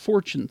 It's called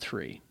Fortune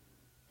 3.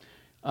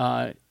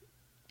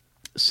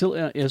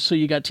 So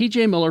you got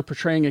T.J. Miller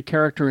portraying a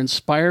character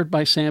inspired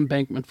by Sam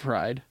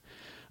Bankman-Fried.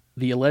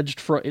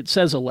 It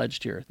says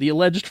alleged here, the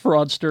alleged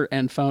fraudster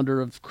and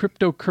founder of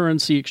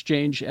cryptocurrency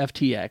exchange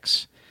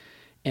FTX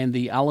and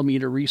the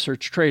Alameda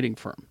Research Trading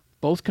Firm.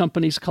 Both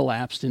companies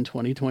collapsed in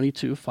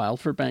 2022, filed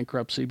for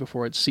bankruptcy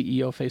before its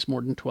CEO faced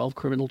more than 12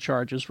 criminal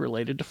charges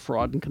related to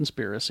fraud and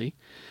conspiracy.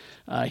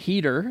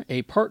 Heder,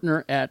 a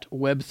partner at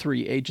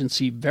Web3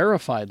 agency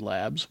Verified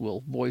Labs,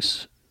 will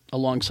voice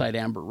alongside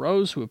Amber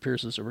Rose, who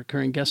appears as a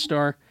recurring guest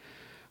star.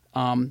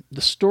 The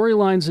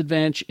storylines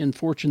advance in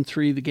Fortune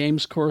 3, the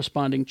game's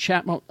corresponding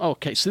chat mode.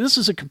 Okay, so this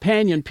is a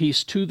companion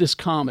piece to this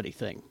comedy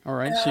thing. All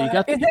right, so you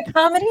got Is it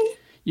comedy?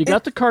 you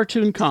got the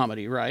cartoon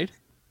comedy, right?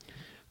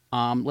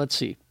 Let's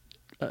see.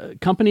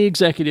 Company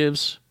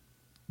executives,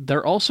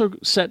 they're also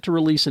set to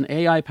release an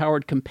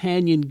AI-powered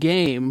companion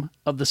game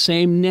of the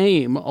same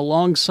name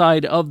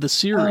alongside of the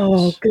series.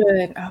 Oh,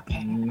 good.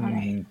 Okay. All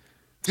right.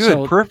 Good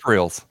So-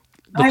 peripherals.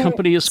 The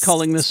company is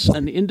calling this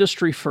an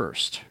industry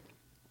first.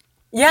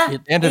 Yeah.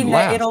 And in and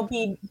last. it'll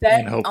be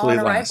bet And hopefully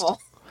on last.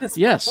 arrival.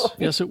 Yes,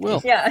 yes, it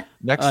will. Yeah.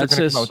 Next, it they're going to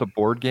says- come out with a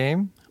board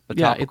game, the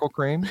Yeah, topical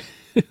cream.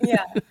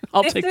 Yeah.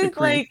 I'll this take the is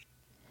cream. like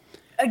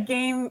a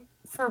game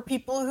for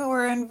people who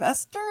are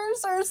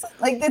investors or something.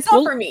 Like, it's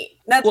not for me.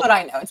 That's what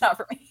I know. It's not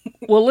for me.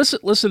 Well,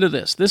 listen to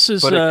this. This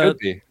is But it could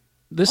be.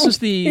 This is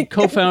the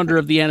co-founder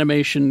of the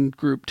animation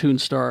group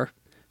Toonstar,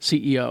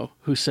 CEO,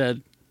 who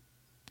said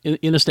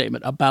in a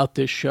statement about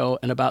this show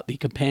and about the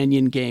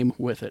companion game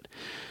with it.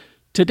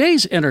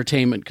 Today's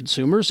entertainment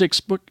consumers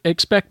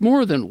expect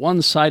more than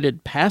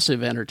one-sided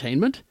passive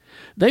entertainment.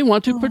 They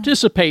want to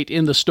participate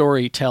in the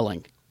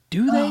storytelling.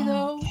 Do they,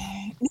 though?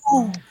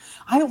 No.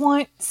 I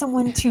want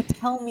someone to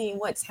tell me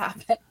what's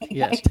happening.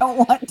 Yes. I don't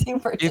want to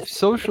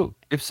participate.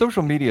 If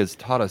social media has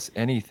taught us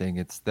anything,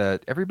 it's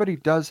that everybody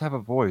does have a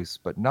voice,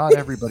 but not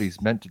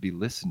everybody's meant to be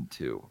listened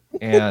to.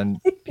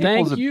 And people's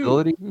Thank you.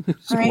 ability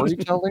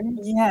storytelling,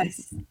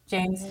 Yes,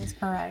 James is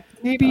correct.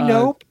 maybe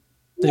nope.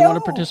 They want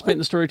to participate in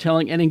the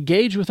storytelling and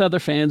engage with other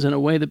fans in a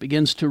way that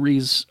begins to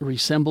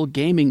resemble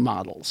gaming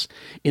models.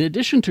 In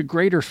addition to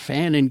greater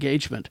fan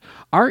engagement,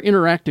 our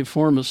interactive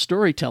form of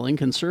storytelling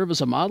can serve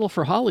as a model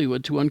for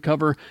Hollywood to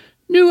uncover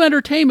new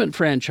entertainment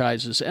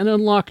franchises and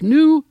unlock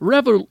new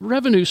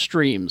revenue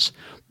streams.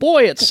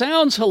 Boy, it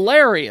sounds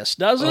hilarious,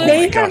 doesn't Oh it?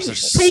 my gosh,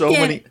 there's so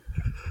many.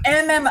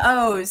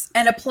 MMOs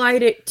and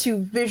applied it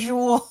to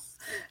visual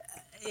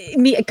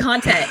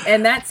content,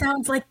 and that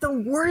sounds like the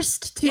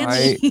worst to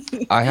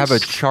me. I have a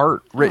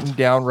chart written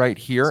down right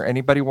here.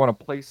 Anybody want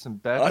to place some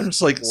bets? I'm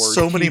just like, for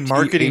so many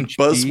marketing TTHD?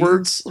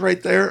 buzzwords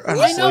right there. I'm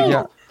just know. like,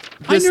 Yeah.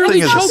 I this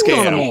nearly thing is a choked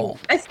on them scam. all.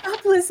 I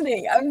stopped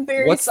listening. I'm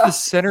very What's the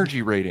sorry.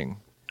 synergy rating?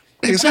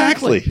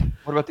 Exactly.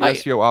 What about the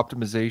SEO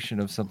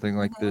optimization of something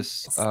like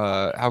this?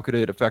 How could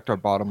it affect our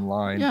bottom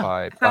line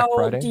by Black How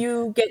Friday? do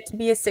you get to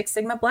be a Six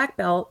Sigma black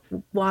belt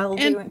while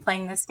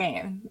playing this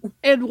game?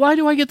 And why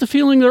do I get the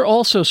feeling they're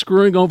also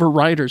screwing over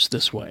writers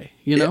this way?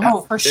 You know?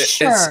 Oh, for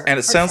sure. And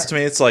it sounds to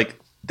me, it's like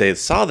they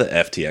saw the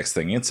FTX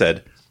thing and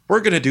said,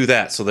 we're going to do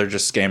that. So they're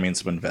just scamming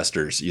some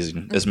investors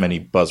using as many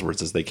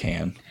buzzwords as they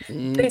can.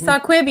 They saw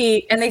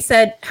Quibi and they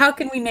said, how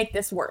can we make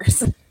this worse?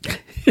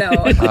 So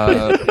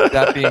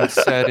That being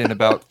said, in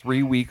about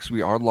 3 weeks,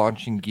 we are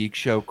launching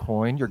Geekshow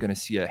Coin. You're going to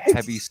see a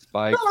heavy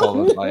spike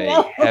followed by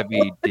a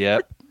heavy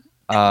dip.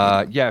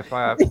 If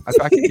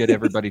I could get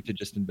everybody to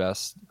just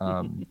invest,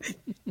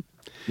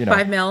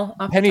 $5 mil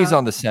off pennies the top.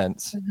 on the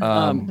cents,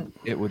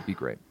 it would be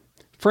great.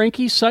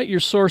 Frankie, cite your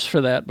source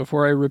for that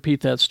before I repeat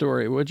that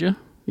story, would you?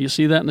 You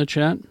see that in the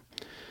chat?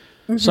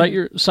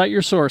 Mm-hmm. Cite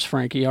your source,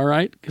 Frankie. All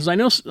right, because I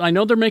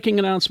know they're making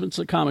announcements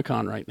at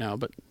Comic-Con right now,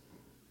 but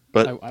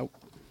I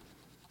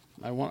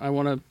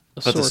want a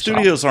But source. the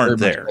studios aren't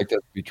Very much there. like that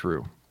to be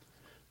true.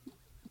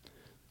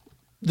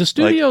 The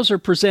studios are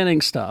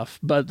presenting stuff,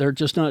 but they're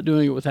just not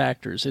doing it with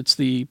actors. It's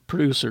the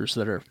producers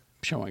that are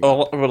showing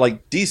up. Oh,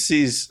 like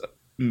DC's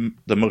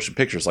the motion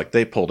pictures, like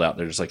they pulled out.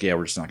 They're just like, yeah,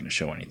 we're just not going to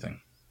show anything.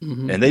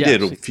 Mm-hmm. And they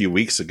did a few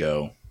weeks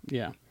ago.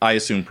 Yeah, I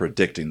assume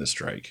predicting the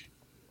strike.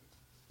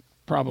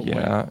 probably.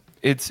 Yeah,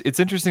 it's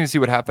interesting to see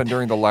what happened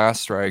during the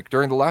last strike.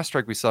 During the last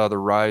strike, we saw the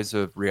rise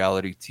of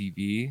reality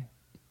TV.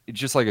 It's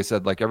just like I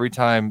said, like every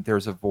time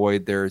there's a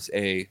void, there's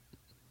a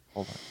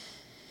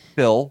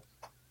fill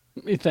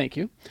Thank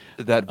you.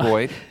 that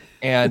void,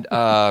 and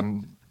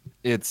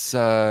it's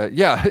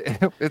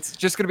it's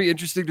just going to be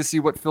interesting to see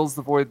what fills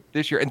the void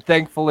this year. And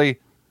thankfully,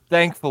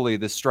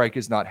 the strike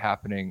is not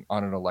happening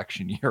on an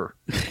election year.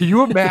 Can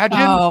you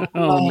imagine?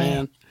 Oh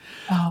man.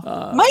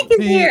 Mike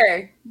is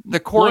here. The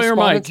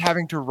correspondents Mike.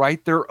 having to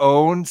write their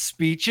own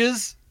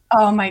speeches.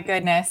 Oh my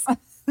goodness.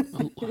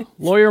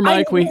 Lawyer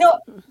Mike, you know-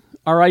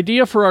 our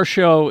idea for our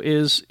show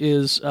is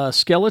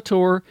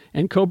Skeletor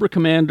and Cobra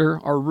Commander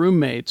are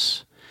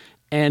roommates,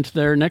 and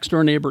their next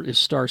door neighbor is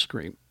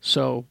Starscream.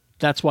 So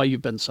that's why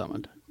you've been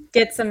summoned.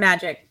 Get some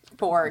magic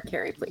for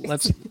Kerry,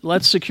 please.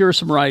 Let's secure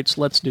some rights.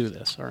 Let's do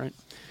this. All right.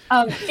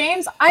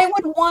 James, I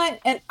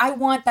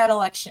want that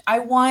election. I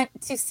want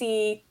to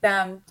see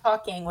them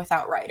talking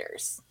without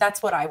writers.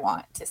 That's what I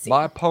want to see.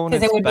 My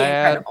opponent's it would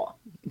bad. be incredible.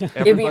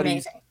 It would be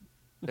amazing.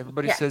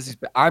 Everybody Yeah. says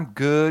I'm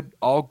good.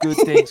 All good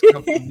things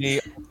come from me.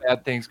 All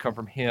bad things come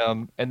from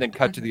him. And then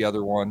cut to the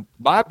other one.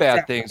 My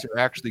bad things are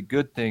actually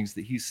good things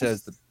that he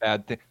says the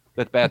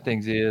bad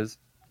things is.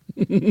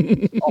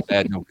 All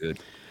bad, no good.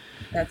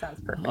 That sounds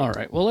perfect. All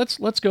right. Well,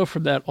 let's go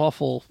from that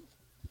awful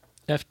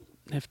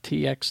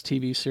FTX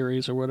TV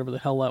series or whatever the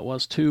hell that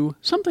was to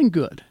something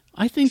good.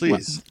 I think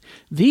Please.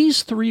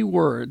 These 3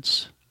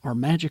 words are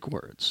magic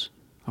words.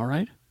 All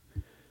right.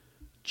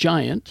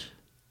 Giant,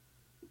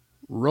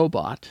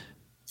 robot,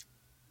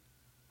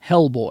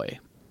 Hellboy.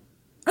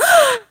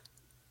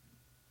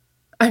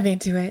 I'm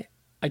into it.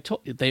 I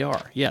told you they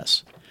are.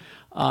 Yes.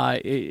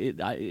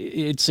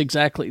 It's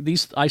exactly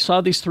these. I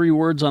saw these 3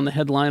 words on the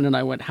headline and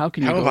I went, "How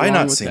can you?" How go have I wrong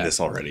not with seen that? this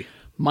already?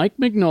 Mike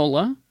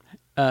Mignola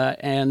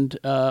and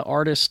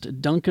artist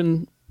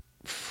Duncan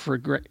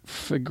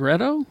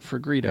Fegredo.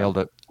 Nailed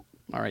it.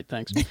 All right,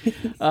 thanks.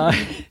 A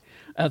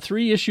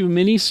 3-issue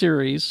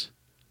miniseries,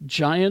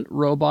 Giant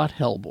Robot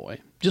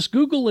Hellboy. Just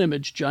Google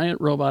image Giant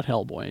Robot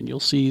Hellboy, and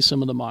you'll see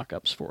some of the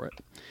mock-ups for it.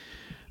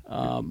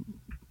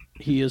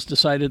 He has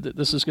decided that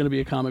this is going to be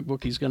a comic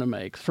book he's going to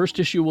make. First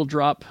issue will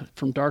drop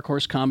from Dark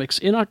Horse Comics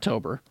in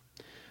October,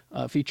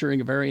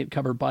 featuring a variant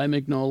cover by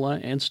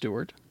Mignola and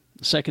Stewart.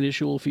 The second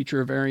issue will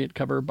feature a variant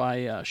cover by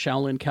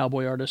Shaolin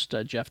cowboy artist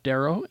Jeff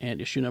Darrow,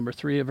 and issue number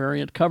 3, a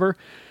variant cover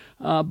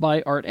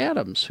by Art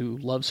Adams, who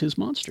loves his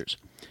monsters.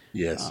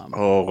 Yes.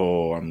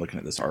 I'm looking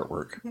at this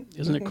artwork.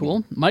 Isn't it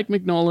cool? Mike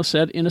Mignola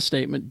said in a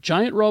statement,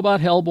 "Giant Robot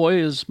Hellboy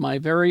is my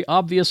very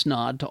obvious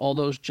nod to all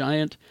those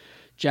giant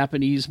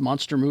Japanese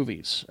monster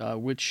movies,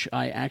 which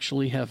I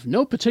actually have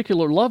no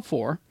particular love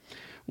for.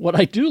 What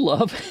I do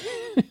love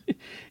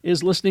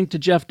is listening to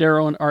Jeff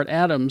Darrow and Art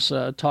Adams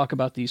talk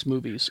about these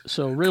movies.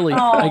 So really,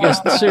 I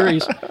guess the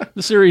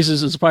series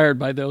is inspired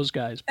by those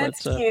guys.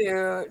 That's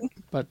cute.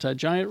 But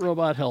Giant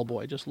Robot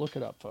Hellboy, just look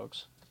it up,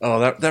 folks. Oh,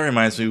 that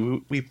reminds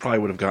me. We probably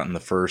would have gotten the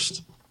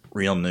first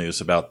real news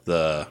about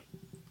the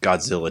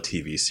Godzilla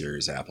TV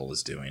series Apple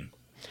is doing.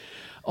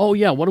 Oh,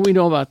 yeah. What do we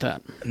know about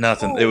that?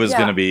 Nothing. It was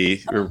going to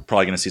be. We were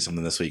probably going to see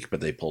something this week, but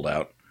they pulled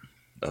out.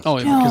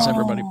 Because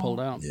everybody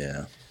pulled out.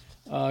 Yeah.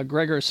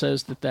 Gregor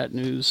says that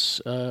news,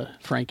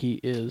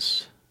 Frankie,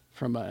 is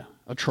from a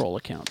troll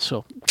account.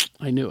 So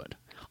I knew it.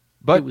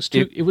 But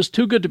it was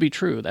too good to be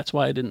true. That's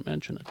why I didn't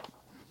mention it.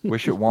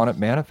 Wish it, want it,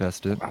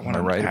 manifest it. I Am want I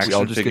an right? If we action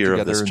all just get figure of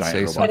together this and giant say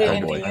robot something,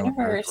 Put it in the Hellboy.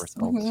 universe.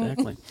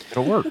 Exactly.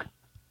 It'll work.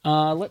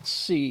 Let's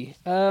see.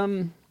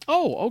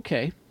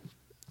 Okay.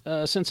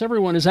 Since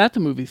everyone is at the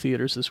movie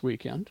theaters this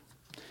weekend,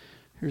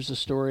 here's a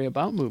story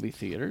about movie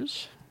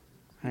theaters.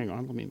 Hang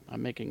on,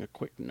 I'm making a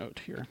quick note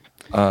here.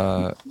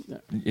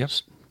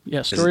 Yes.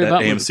 Yeah, Is it story that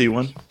about AMC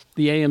one?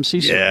 the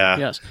AMC story. Yeah.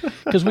 Yes,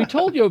 because we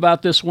told you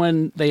about this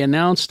when they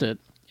announced it,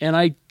 and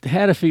I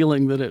had a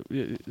feeling that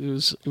it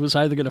was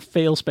either going to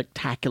fail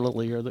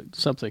spectacularly or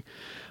something.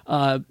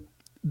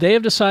 They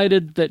have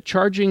decided that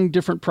charging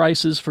different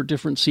prices for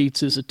different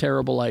seats is a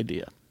terrible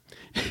idea.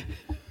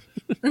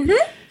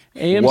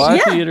 AMC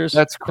What? theaters.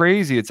 That's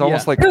crazy. It's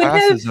almost like Could have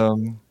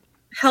classism.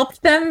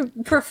 helped them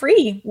for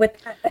free with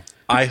that.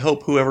 I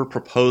hope whoever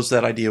proposed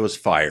that idea was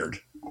fired.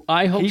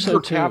 I hope Keep so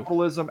your too.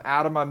 capitalism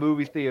out of my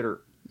movie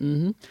theater.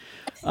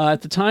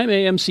 At the time,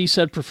 AMC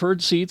said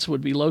preferred seats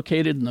would be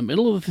located in the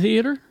middle of the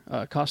theater,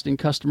 costing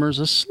customers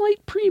a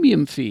slight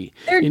premium fee.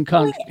 They're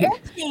doing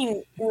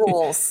airplane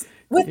rules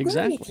with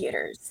Exactly. movie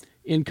theaters.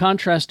 In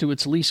contrast to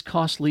its least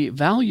costly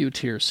value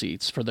tier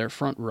seats for their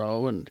front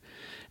row.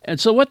 And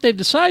so what they've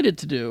decided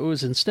to do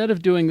is instead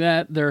of doing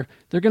that, they're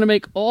going to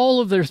make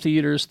all of their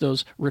theaters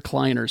those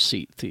recliner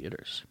seat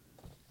theaters.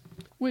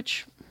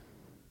 Which,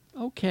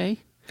 okay.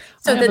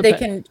 So I have that a they bet-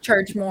 can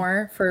charge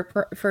more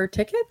for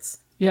tickets?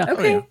 Yeah.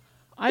 Okay.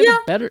 yeah.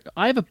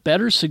 I have a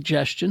better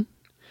suggestion.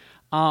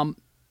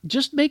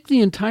 Just make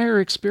the entire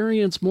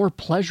experience more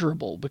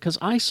pleasurable, because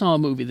I saw a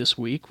movie this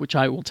week, which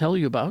I will tell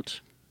you about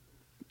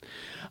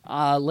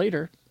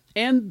later,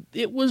 and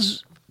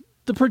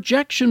the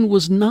projection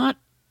was not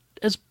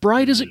as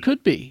bright as it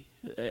could be,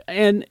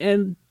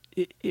 and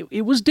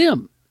it was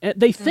dim.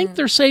 They think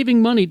they're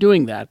saving money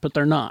doing that, but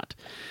they're not.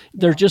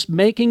 They're just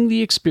making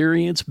the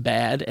experience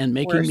bad and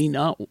making Worse. me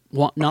not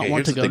want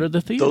Here's to go to the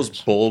theater.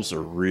 Those bulbs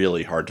are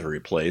really hard to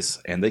replace,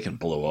 and they can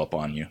blow up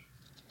on you.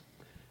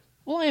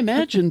 Well, I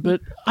imagine, but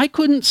I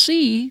couldn't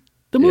see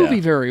the movie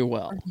Yeah. very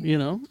well.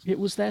 It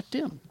was that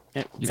dim.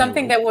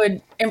 Something that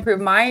would improve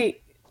my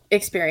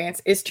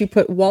experience is to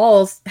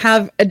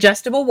have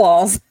adjustable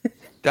walls.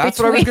 That's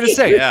what I was going to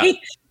say. Yeah.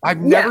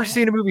 I've never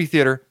seen a movie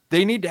theater.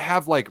 They need to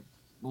have like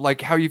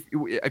how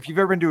if you've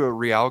ever been to a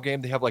Real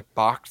game, they have like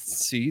boxed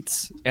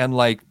seats, and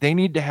like they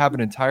need to have an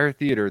entire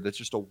theater that's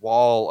just a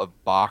wall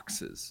of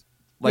boxes,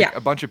 like a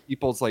bunch of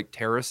people's like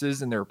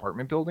terraces in their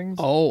apartment buildings.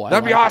 Oh,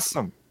 that'd be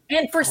awesome.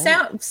 And for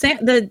sound,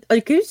 the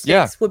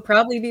acoustics would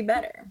probably be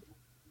better.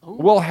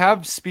 We'll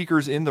have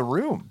speakers in the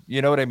room.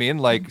 You know what I mean?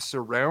 Like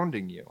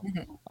surrounding you.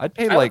 I'd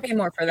pay I would like pay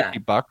more for that.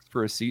 $50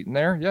 for a seat in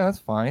there. Yeah, that's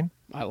fine.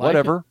 I like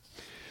Whatever.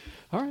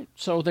 All right,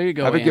 so there you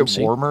go. Have it AMC.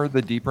 get warmer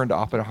the deeper into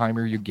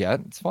Oppenheimer you get.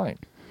 It's fine.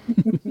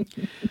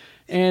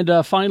 And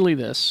finally,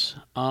 this: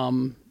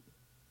 do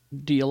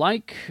you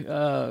like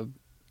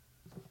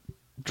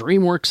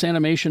DreamWorks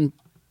animation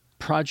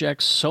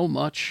projects so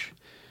much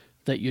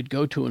that you'd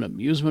go to an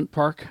amusement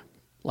park,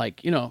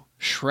 like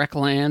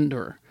Shrekland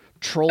or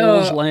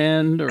Trolls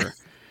Land or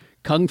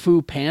Kung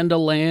Fu Panda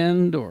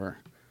Land or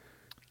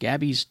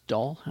Gabby's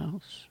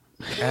Dollhouse?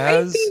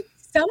 As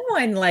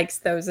Someone likes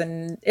those,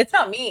 and it's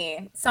not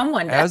me.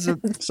 Someone as a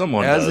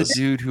Someone as does. a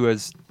dude who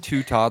has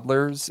 2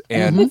 toddlers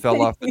and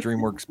fell off the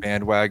DreamWorks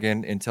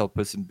bandwagon until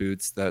Puss in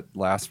Boots, that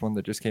last one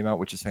that just came out,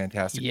 which is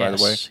fantastic, by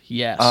the way.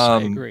 Yes, I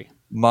Um, agree.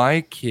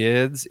 My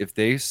kids, if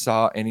they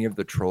saw any of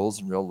the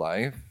trolls in real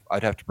life,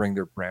 I'd have to bring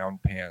their brown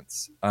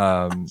pants.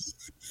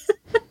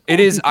 It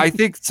is, I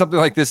think something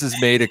like this is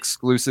made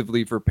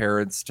exclusively for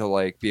parents to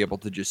like be able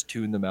to just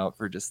tune them out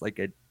for just like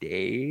a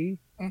day.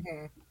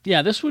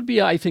 Yeah, this would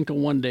be, I think, a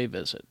one-day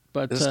visit.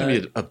 But This is going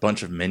to be a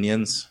bunch of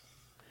minions.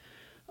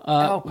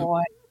 oh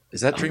boy,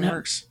 Is that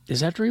DreamWorks?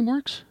 is that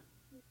DreamWorks?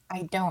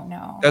 I don't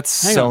know.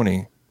 That's Hang on.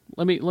 Sony.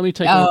 Let me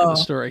take a look at the Oh.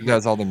 story. It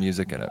has all the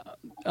music in it.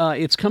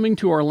 It's coming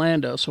to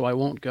Orlando, so I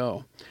won't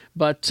go.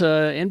 But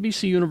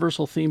NBC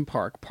Universal Theme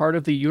Park, part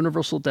of the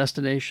Universal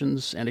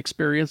Destinations and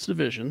Experience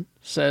Division,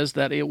 says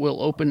that it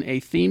will open a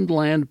themed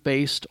land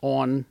based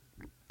on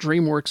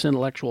DreamWorks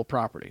intellectual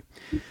property.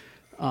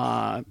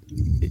 What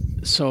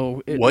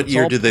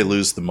year did they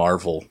lose the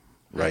Marvel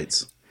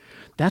rights?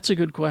 That's a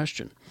good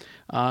question.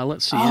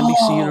 Let's see.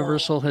 NBC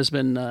Universal has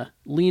been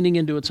leaning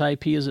into its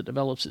IP as it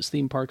develops its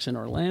theme parks in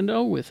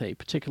Orlando with a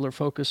particular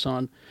focus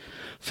on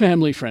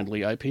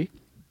family-friendly IP.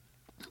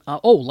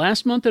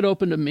 Last month it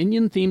opened a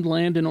Minion-themed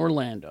land in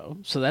Orlando,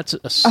 so that's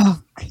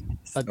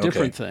a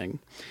different thing.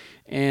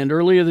 And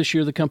earlier this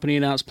year, the company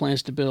announced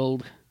plans to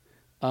build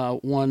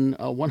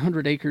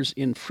 100 acres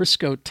in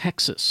Frisco,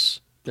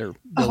 Texas. They're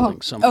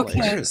building someplace. okay.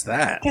 Where is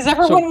that? Because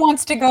everyone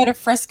wants to go to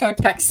Frisco,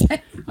 Texas.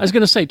 I was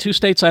going to say 2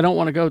 states I don't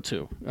want to go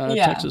to,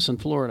 Yeah. Texas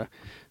and Florida.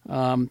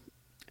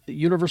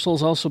 Universal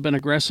has also been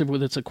aggressive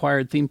with its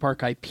acquired theme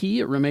park IP.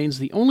 It remains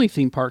the only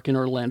theme park in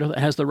Orlando that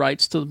has the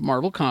rights to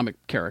Marvel comic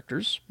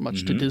characters,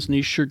 much to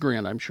Disney's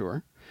chagrin, I'm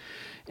sure.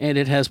 And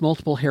it has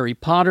multiple Harry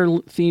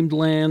Potter-themed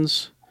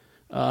lands,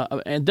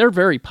 And they're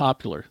very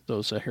popular,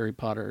 those Harry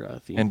Potter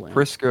themed And lands.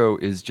 Frisco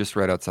is just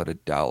right outside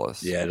of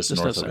Dallas. Yeah, just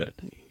Just north of outside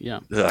it. Yeah.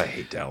 Ugh, I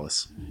hate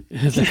Dallas.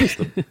 It's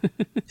the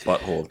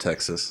butthole of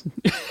Texas.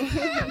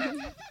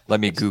 Let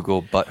me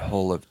Google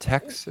butthole of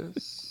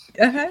Texas.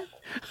 And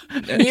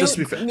just to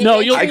be fair, No,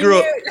 I grew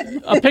up.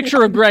 a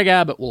picture of Greg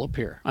Abbott will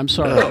appear. I'm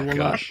sorry. I Oh will not.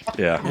 gosh,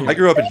 yeah. I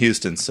grew up in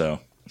Houston, so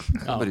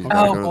Somebody's okay.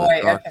 gotta Oh, go to boy, the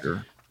okay.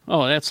 doctor.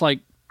 Oh, that's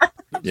like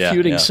yeah,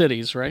 feuding yeah.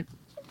 cities, right?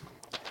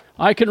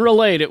 I can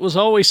relate. It was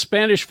always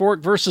Spanish Fork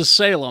versus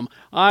Salem.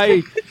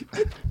 Anyway,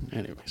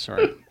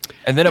 sorry.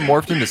 And then it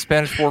morphed into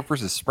Spanish Fork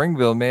versus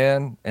Springville,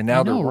 man. And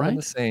now I know, they're one right? and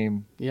the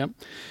same. Yep.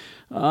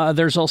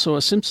 There's also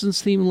a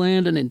Simpsons themed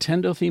land, a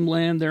Nintendo themed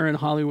land there in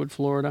Hollywood,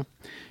 Florida.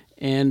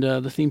 And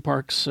the theme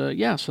parks, so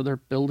they're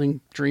building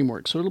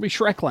Dreamworks. So it'll be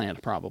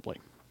Shrekland, probably.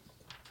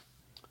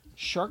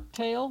 Shark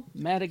Tale,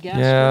 Madagascar,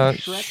 Yeah,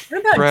 Shrek.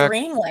 What about Shrek,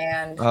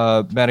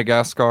 Dreamland?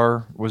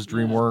 Madagascar was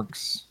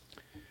DreamWorks.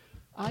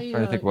 Trying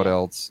to think what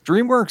else.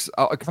 DreamWorks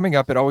coming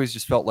up, it always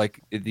just felt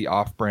like the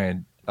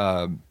off-brand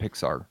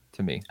Pixar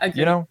to me. Agreed.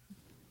 You know,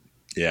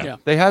 Yeah.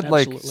 they had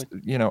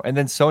Absolutely. and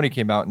then Sony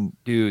came out and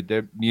dude,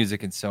 their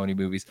music in Sony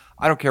movies.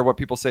 I don't care what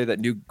people say. That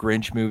new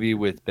Grinch movie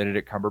with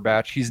Benedict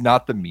Cumberbatch, he's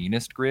not the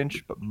meanest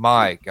Grinch, but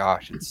my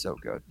gosh, it's so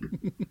good.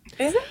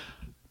 Is it?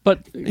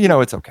 But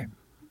It's okay.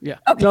 yeah,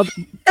 no,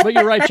 but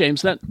you're right,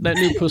 James. That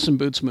new Puss in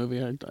Boots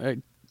movie, I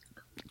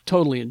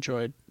totally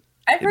enjoyed.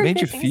 I've heard made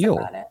good you things feel.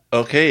 about it.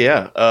 Okay,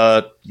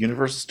 yeah.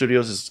 Universal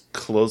Studios is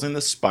closing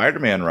the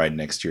Spider-Man ride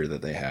next year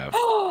that they have.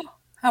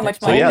 How much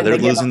So money? yeah, did they're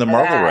they give losing the up for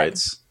Marvel that?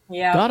 rights.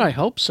 Yeah. God, I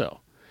hope so.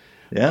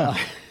 Yeah.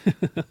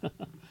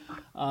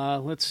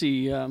 Let's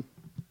see.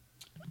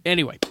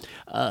 Anyway,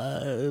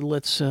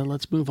 let's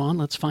move on.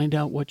 Let's find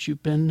out what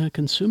you've been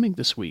consuming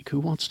this week. Who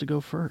wants to go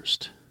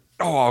first?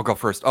 Oh, I'll go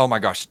first. Oh my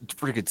gosh,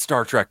 freaking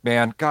Star Trek,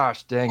 man.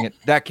 Gosh, dang it.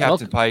 That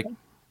Captain Pike.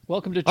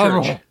 Welcome to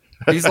church.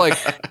 He's like,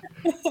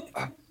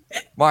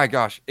 my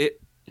gosh,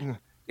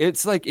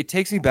 it's like it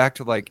takes me back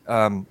to like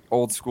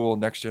old school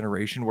Next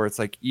Generation, where it's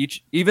like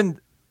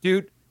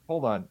dude,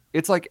 hold on,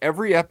 it's like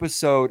every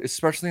episode,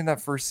 especially in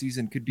that first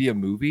season, could be a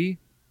movie,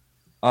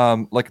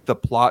 like the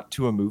plot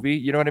to a movie.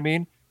 You know what I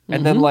mean?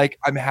 And then like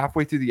I'm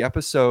halfway through the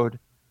episode,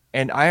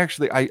 and I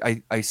actually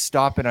I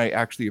stop and I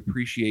actually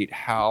appreciate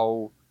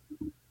how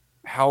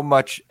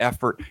much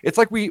effort it's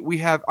like we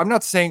have. I'm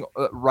not saying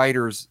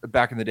writers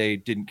back in the day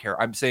didn't care.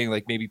 I'm saying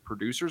like maybe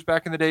producers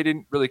back in the day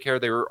didn't really care.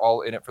 They were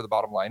all in it for the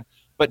bottom line.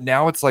 But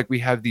now it's like we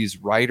have these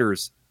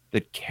writers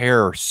that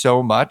care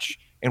so much,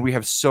 and we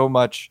have so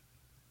much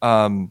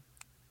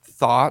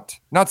thought.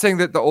 Not saying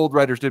that the old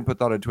writers didn't put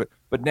thought into it,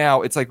 but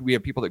now it's like we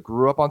have people that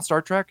grew up on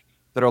Star Trek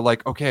that are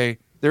like, okay,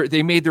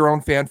 they made their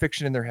own fan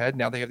fiction in their head.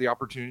 Now they have the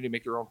opportunity to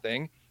make their own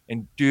thing.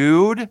 And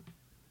dude.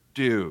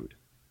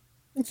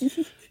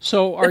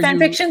 So are The fan you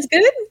fiction's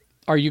good.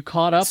 are you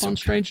caught up on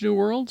Strange New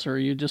Worlds, or are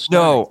you just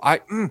No, I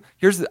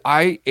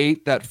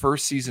ate that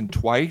first season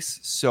twice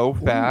so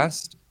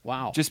fast.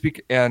 Wow.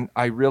 And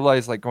I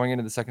realized like going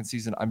into the second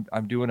season,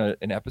 I'm doing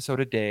an episode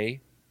a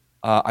day.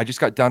 I just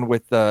got done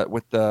with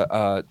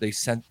the they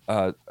sent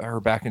her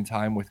back in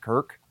time with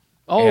Kirk.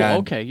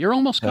 Okay. You're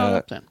almost caught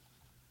up then.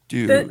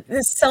 Dude.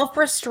 The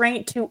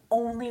self-restraint to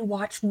only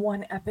watch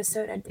one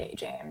episode a day,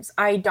 James.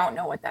 I don't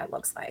know what that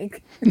looks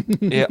like.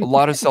 Yeah, a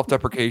lot of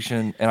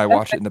self-deprecation, and I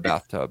watch it in the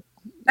bathtub.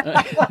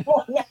 I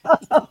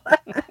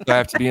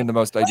have to be in the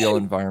most ideal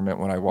environment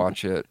when I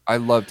watch it. I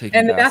love taking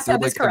And the baths. They're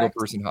bathtub is like correct.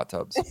 single-person hot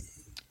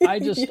tubs.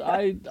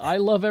 I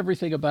love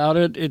everything about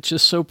it. It's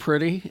just so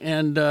pretty,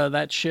 and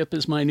that ship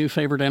is my new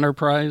favorite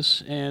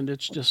Enterprise, and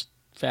it's just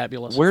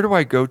fabulous. Where do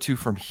I go to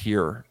from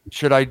here?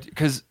 Should I?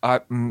 Because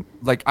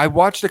I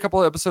watched a couple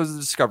of episodes of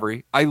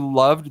Discovery. I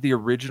loved the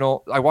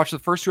original. I watched the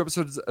first 2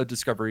 episodes of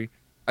Discovery.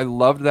 I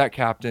loved that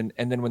captain,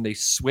 and then when they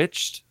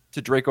switched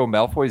to Draco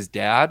Malfoy's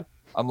dad,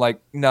 I'm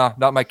like, nah,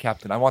 not my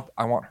captain. I want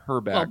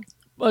her back.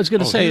 Well, I was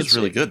going to say it's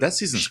really good. That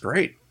season's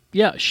great.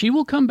 Yeah, she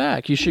will come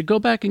back. You should go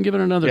back and give it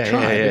another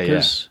try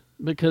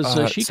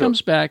because she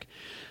comes back.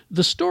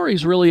 The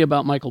story's really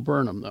about Michael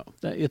Burnham, though.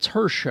 It's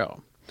her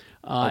show,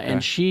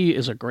 and she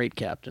is a great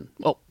captain.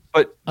 Well,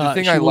 but the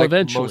thing she I will like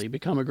eventually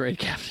become a great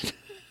captain.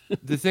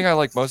 The thing I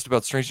like most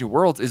about Strange New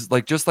Worlds is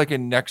like just like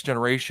in Next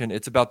Generation,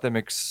 it's about them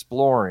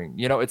exploring.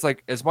 You know, it's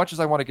like as much as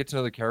I want to get to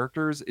know the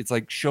characters, it's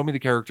like show me the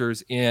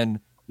characters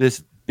in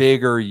this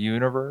bigger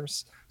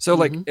universe. So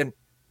like, and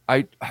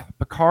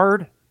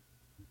Picard.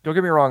 Don't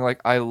get me wrong.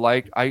 Like I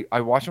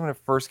watched it when it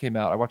first came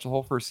out. I watched the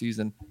whole first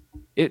season.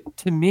 It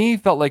to me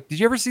felt like. Did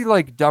you ever see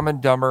like Dumb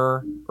and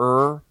Dumber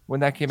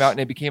when that came out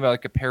and it became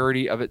like a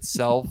parody of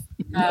itself?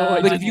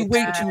 Like if you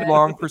wait too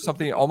long for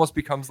something, it almost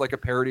becomes like a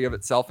parody of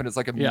itself, and it's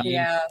like a meme.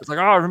 Yeah. It's like,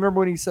 oh, remember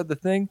when he said the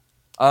thing?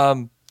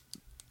 I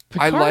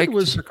liked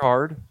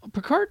Picard.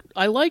 Picard.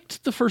 I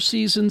liked the first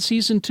season.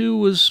 Season 2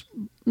 was,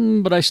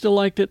 but I still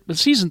liked it. But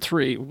season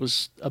 3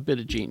 was a bit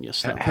of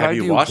genius. Have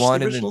you watched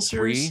the original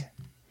series?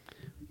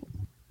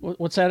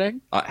 What's that,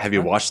 Egg? Have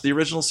you watched the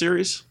original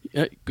series?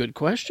 Good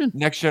question.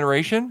 Next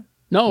Generation?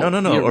 No.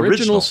 No. The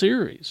original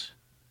series.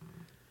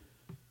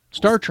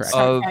 Star Trek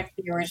Star Trek,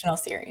 the original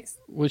series.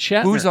 with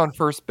Shatner. Who's on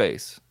first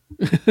base?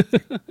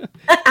 the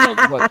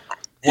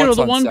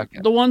on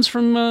second? ones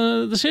from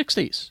the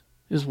 60s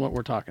is what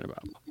we're talking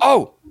about.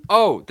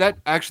 That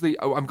actually.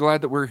 Oh, I'm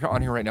glad that we're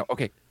on here right now.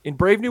 Okay, in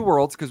Brave New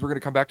Worlds, because we're going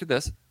to come back to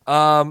this.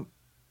 In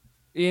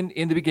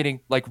the beginning,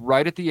 like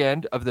right at the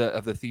end of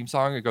the theme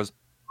song, it goes.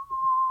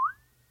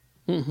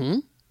 Mm-hmm.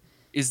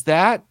 Is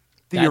that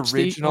That's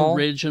original?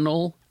 the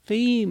original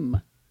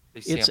theme.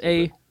 It's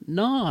a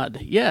nod.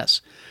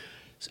 Yes.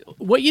 So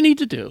what you need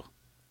to do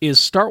is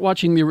start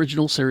watching the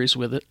original series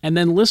with it, and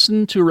then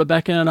listen to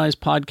Rebecca and I's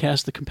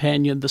podcast, The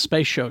Companion, The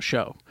Space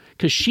Show,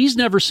 because she's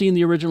never seen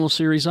the original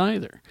series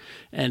either.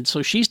 And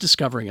so she's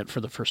discovering it for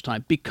the first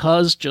time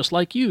because, just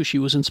like you, she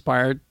was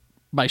inspired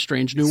by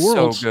Strange New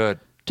Worlds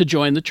to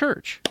join the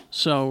church.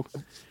 So,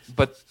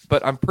 but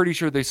I'm pretty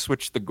sure they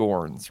switched the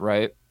Gorns,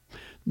 right?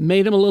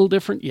 Made him a little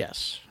different,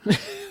 yes.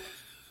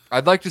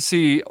 I'd like to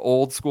see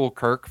old school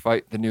Kirk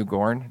fight the new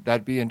Gorn.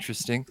 That'd be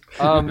interesting.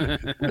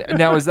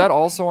 Now, is that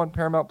also on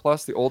Paramount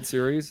Plus, the old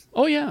series?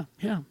 Oh, yeah.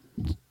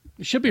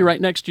 It should be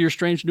right next to your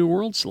Strange New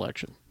World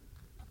selection.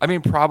 I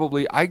mean,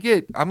 probably.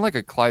 I'm like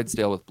a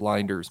Clydesdale with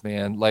blinders,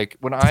 man. Like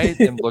when I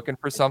am looking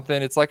for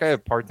something, it's like I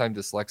have part-time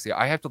dyslexia.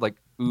 I have to like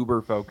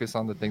uber focus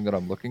on the thing that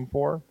I'm looking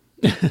for.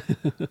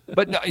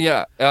 But no,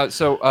 yeah.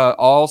 So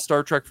all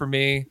Star Trek for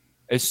me.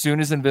 As soon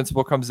as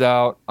Invincible comes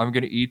out, I'm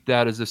going to eat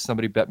that as if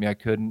somebody bet me I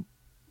couldn't.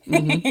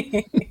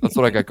 Mm-hmm. That's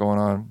what I got going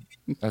on.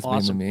 That's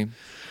awesome. Me.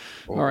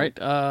 All right.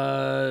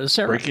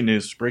 Sarah. Breaking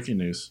news.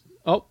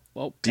 Oh,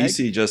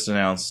 DC just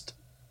announced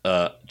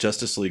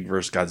Justice League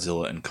vs.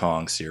 Godzilla and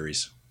Kong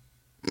series.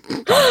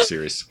 Comic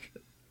series.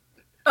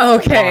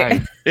 Okay.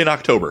 Why? In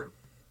October.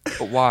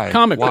 But why?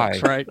 Comic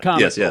books, right?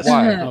 Yes.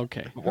 Why?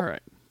 Okay. All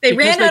right. They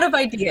ran out of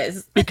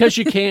ideas. Because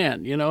you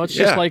can, it's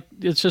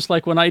just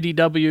like when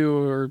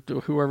IDW or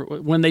whoever,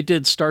 when they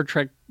did Star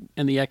Trek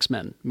and the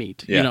X-Men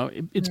meet,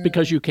 it's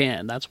because you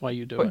can. That's why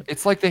you do it.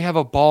 It's like they have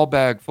a ball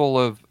bag full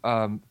of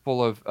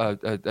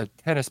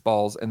tennis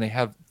balls, and they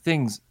have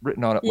things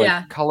written on it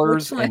like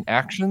colors and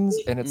actions,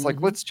 and it's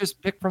like, let's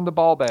just pick from the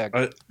ball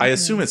bag. I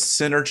assume it's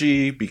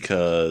synergy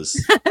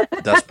because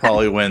that's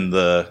probably when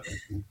the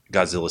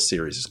Godzilla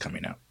series is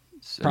coming out.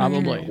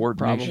 Probably.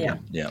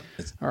 Yeah.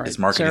 All right. It's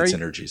marketing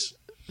synergies.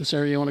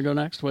 Sarah, you want to go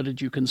next? What did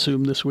you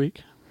consume this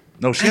week?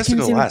 No, she has to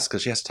go last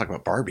because she has to talk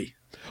about Barbie.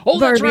 Oh,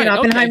 that's Barbie right. and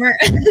Oppenheimer.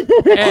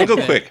 Okay. I'll go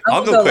quick.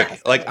 I'll go quick.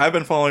 Last. Like I've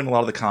been following a lot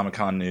of the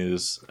Comic-Con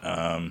news.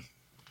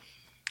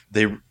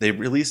 They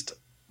released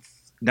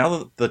now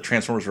that the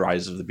Transformers: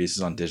 Rise of the Beast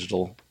is on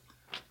digital.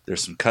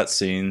 There's some cut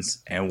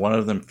scenes, and one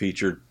of them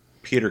featured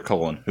Peter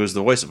Cullen, who is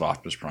the voice of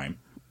Optimus Prime,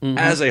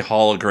 as a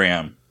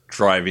hologram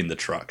driving the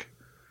truck.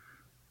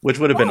 Which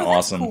would have been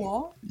awesome.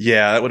 Cool.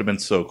 Yeah, that would have been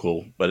so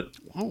cool. But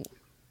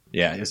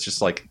yeah, it's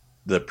just like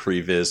the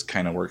previs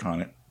kind of work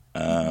on it.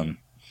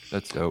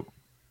 That's dope.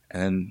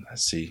 And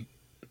let's see,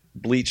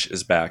 Bleach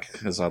is back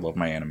because I love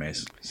my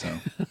animes. So,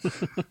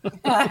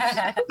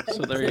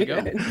 so there you go.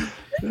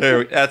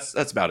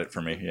 That's about it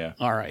for me. Yeah.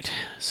 All right,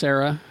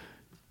 Sarah,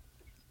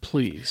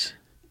 please.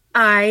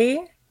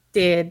 I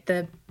did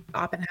the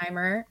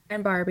Oppenheimer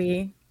and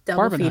Barbie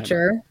double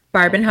feature,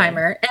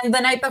 Barbenheimer, and the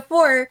night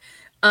before.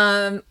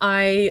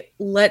 I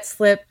let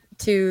slip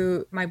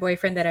to my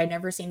boyfriend that I'd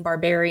never seen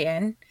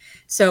Barbarian.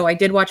 So I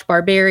did watch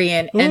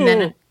Barbarian and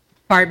then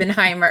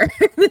Barbenheimer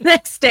the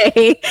next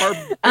day.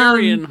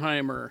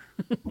 Barbarianheimer.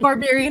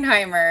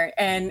 Barbarianheimer.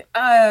 And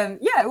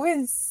it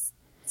was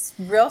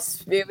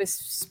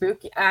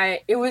spooky.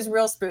 It was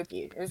real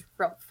spooky. It was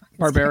real fucking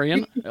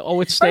Barbarian. Scary.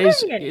 Oh, it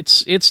stays.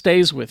 It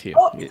stays with you.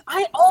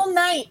 All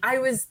night I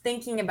was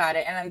thinking about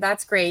it, and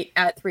that's great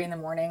at 3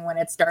 a.m. when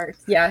it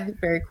starts. Yeah,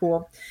 very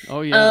cool.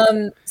 Oh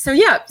yeah.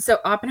 So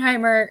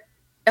Oppenheimer,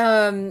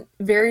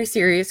 very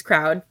serious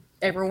crowd.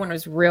 Everyone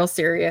was real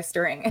serious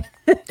during it.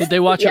 Did they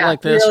watch it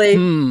like this?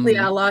 Really,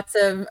 yeah, lots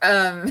of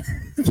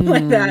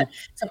like that.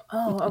 So,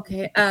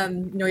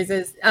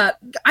 noises. I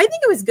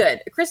think it was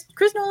good. Chris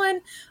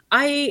Nolan.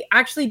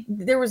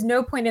 There was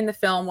no point in the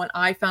film when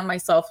I found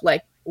myself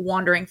like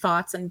wandering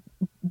thoughts and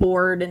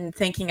bored and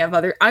thinking of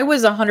other. I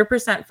was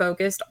 100%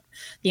 focused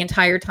the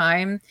entire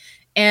time.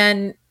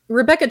 And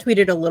Rebecca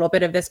tweeted a little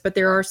bit of this, but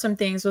there are some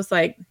things with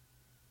like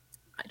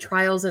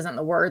trials isn't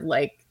the word,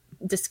 like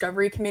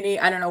discovery committee,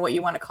 I don't know what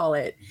you want to call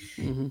it,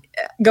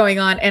 going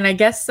on. And I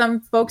guess some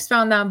folks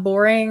found that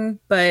boring,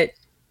 but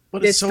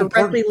it's so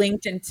directly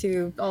linked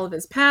into all of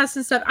his past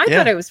and stuff. I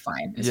thought it was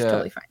fine. It's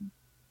totally fine.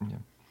 Yeah.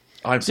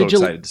 I'm so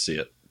excited to see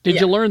it. Did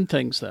you learn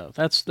things though?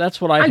 That's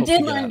what I hope to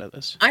get out of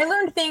this. I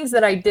learned things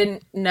that I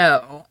didn't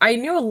know. I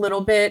knew a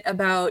little bit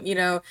about,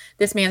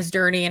 this man's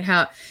journey and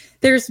how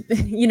there's,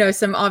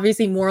 some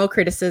obviously moral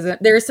criticism.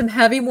 There's some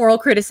heavy moral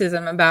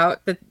criticism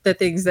about the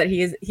things that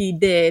he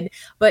did,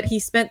 but he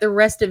spent the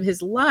rest of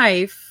his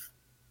life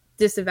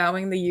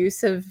disavowing the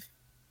use of,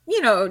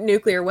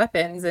 nuclear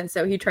weapons. And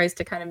so he tries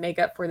to kind of make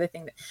up for the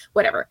thing that,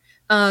 whatever.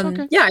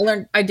 I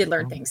did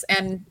learn things.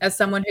 And as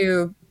someone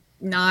who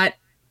not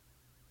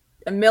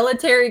a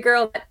military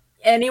girl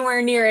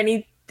anywhere near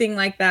anything thing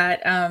like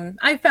that.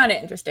 I found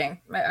it interesting.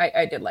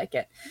 I did like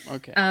it.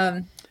 Okay.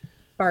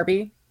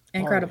 Barbie,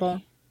 incredible.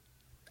 Barbie.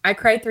 I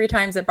cried 3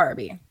 times at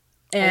Barbie.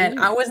 And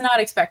I was not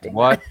expecting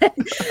What?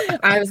 that.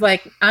 I was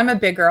like, I'm a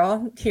big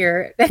girl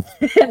here.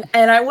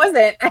 And I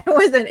wasn't.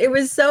 It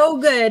was so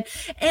good.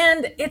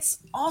 And it's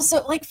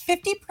also like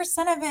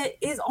 50% of it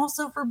is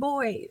also for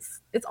boys.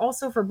 It's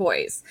also for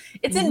boys.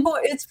 It's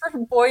it's for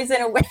boys in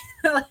a way.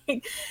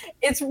 Like,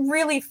 it's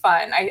really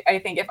fun. I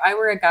think if I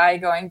were a guy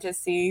going to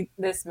see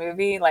this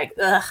movie, like,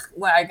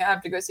 when I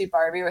have to go see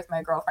Barbie with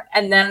my girlfriend,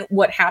 and then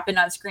what happened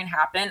on screen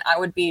happened, I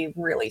would be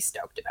really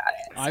stoked about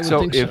it. I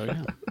would think so.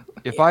 Yeah.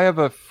 If I have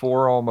a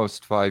 4,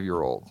 almost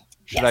 5-year-old,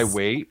 should I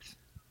wait?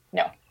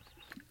 No.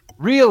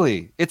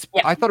 Really? Yeah.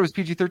 I thought it was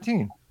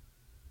PG-13.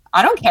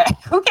 I don't care.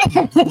 Who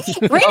cares?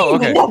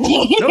 Okay.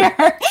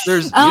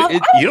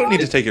 You don't need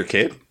to take your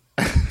kid.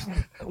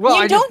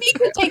 Well, you don't need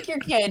to take your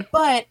kid,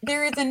 but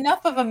there is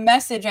enough of a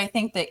message, I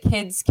think, that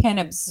kids can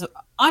absorb.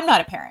 I'm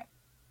not a parent.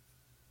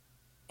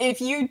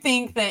 If you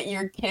think that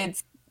your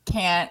kids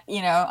can't,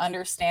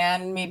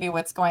 understand maybe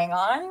what's going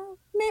on,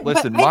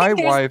 listen, my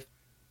wife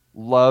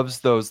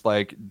loves those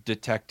like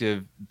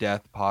detective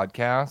death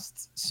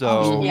podcasts,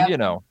 so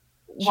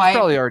she's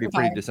probably already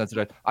pretty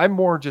desensitized. I'm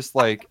more just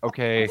like,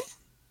 okay,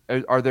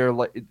 are there,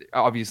 like,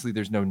 obviously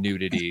there's no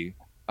nudity,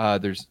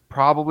 there's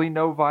probably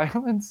no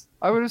violence,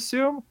 I would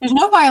assume. There's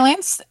no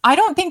violence. I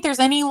don't think there's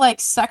any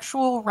like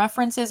sexual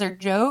references or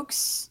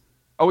jokes.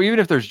 Oh, even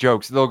if there's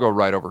jokes, they'll go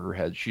right over her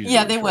head.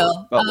 They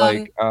will.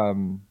 But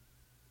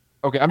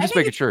okay, I'm just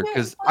making sure,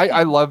 because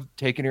I love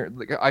taking her.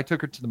 Like, I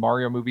took her to the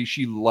Mario movie.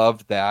 She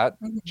loved that.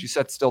 Mm-hmm. She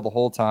sat still the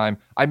whole time.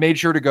 I made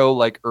sure to go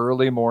like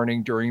early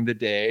morning during the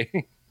day,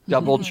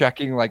 double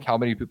checking like how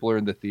many people are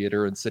in the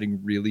theater and sitting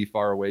really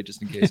far away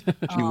just in case.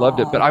 She loved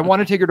it. But I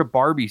want to take her to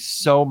Barbie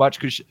so much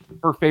because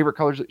her favorite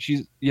colors.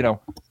 She's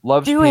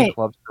loves pink,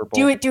 loves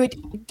purple. Do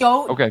it.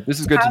 Go. Okay,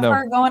 this is good to know.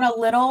 Have her go on a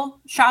little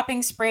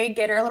shopping spree,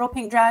 get her a little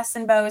pink dress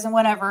and bows and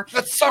whatever.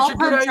 That's such a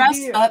good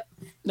idea. Up,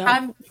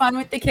 have fun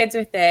with the kids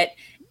with it.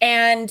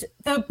 And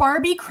the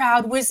Barbie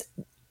crowd was,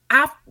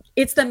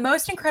 it's the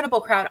most incredible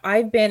crowd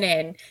I've been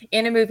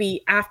in a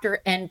movie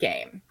after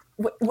Endgame.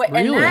 Really?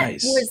 And that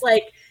was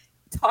like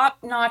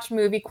top-notch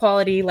movie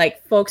quality,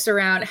 like folks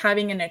around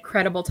having an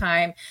incredible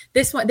time.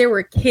 This one, there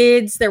were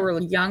kids, there were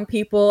young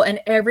people,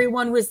 and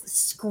everyone was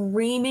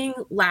screaming,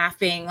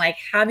 laughing, like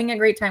having a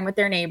great time with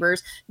their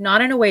neighbors, not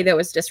in a way that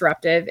was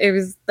disruptive. It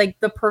was like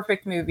the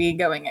perfect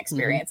movie-going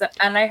experience.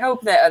 Mm-hmm. And I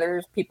hope that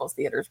other people's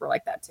theaters were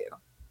like that too.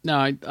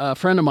 Now, a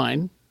friend of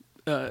mine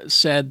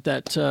said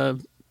that,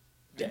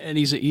 and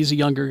he's a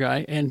younger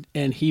guy, and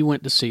he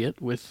went to see it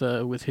with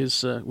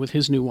his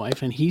new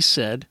wife, and he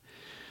said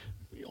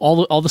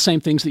all the same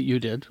things that you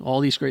did, all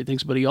these great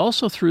things, but he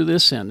also threw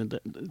this in, and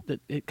that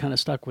it kind of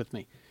stuck with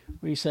me.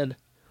 He said,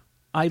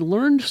 "I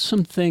learned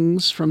some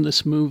things from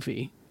this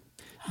movie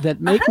that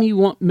make me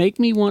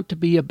want to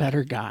be a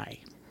better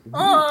guy."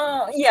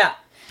 Oh yeah,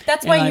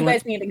 that's why you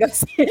guys need to go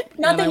see it.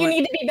 Not that you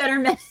need to be better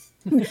men.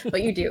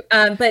 But you do.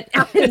 But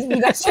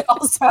you guys should,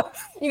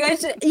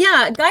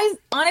 guys,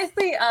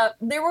 honestly,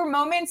 there were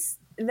moments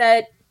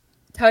that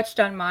touched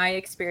on my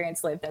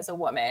experience lived as a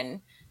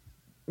woman,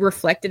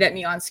 reflected at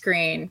me on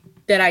screen,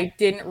 that I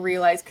didn't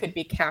realize could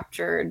be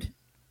captured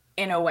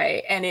in a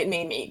way. And it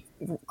made me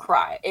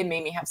cry. It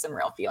made me have some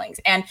real feelings.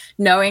 And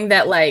knowing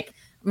that, like,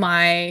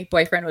 my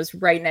boyfriend was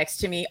right next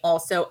to me,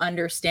 also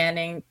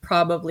understanding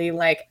probably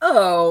like,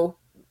 oh,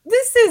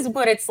 this is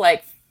what it's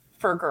like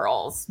for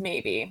girls,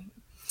 maybe.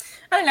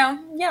 I don't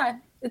know. Yeah,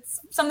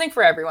 it's something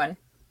for everyone.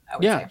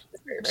 Yeah.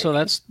 So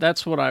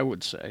that's what I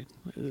would say.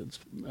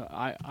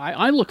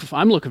 I'm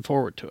looking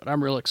forward to it.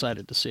 I'm real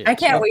excited to see it. I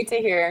can't wait to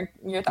hear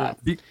your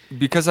thoughts.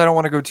 Because I don't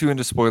want to go too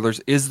into spoilers.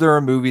 Is there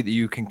a movie that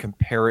you can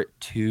compare it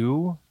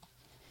to?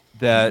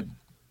 That,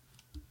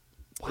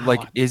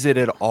 like, is it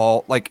at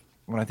all like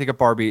when I think of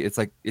Barbie? It's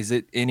like, is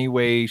it any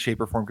way,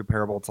 shape, or form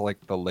comparable to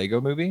like the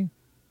Lego movie?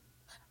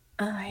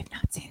 I've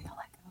not seen the Lego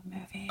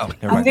movie. Oh,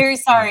 I'm very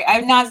sorry.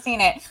 I've not seen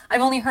it.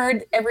 I've only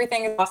heard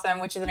everything is awesome,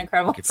 which is an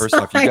incredible. Okay, first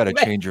off, you got to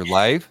change your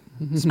life.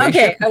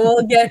 Okay, I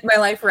will get my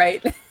life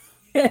right. Do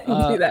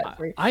that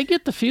for you. I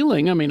get the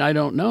feeling. I mean, I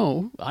don't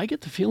know. I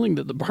get the feeling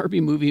that the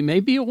Barbie movie may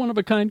be a one of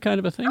a kind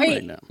of a thing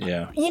right now.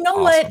 Yeah. You know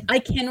what? I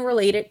can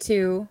relate it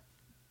to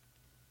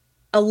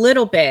a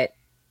little bit.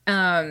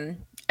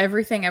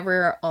 Everything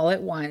Everywhere All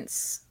at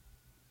Once,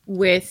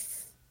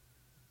 with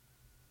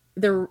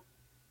the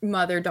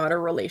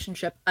mother-daughter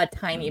relationship a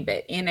tiny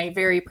bit in a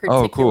very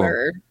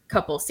particular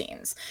couple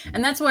scenes.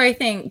 And that's why I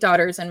think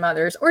daughters and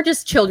mothers, or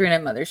just children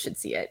and mothers, should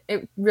see it.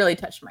 It really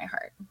touched my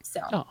heart.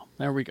 So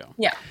there we go.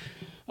 Yeah.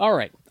 All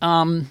right.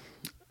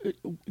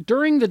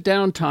 During the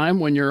downtime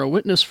when you're a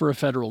witness for a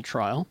federal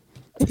trial,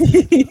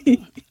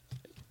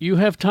 you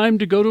have time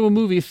to go to a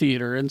movie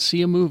theater and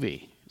see a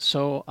movie.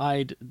 So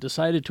I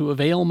decided to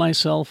avail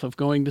myself of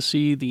going to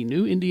see the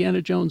new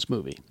Indiana Jones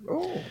movie.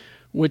 Oh.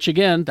 Which,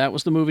 again, that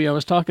was the movie I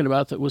was talking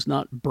about that was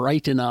not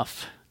bright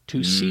enough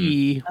to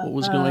see what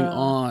was going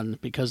on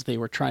because they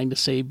were trying to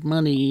save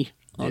money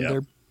on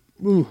their...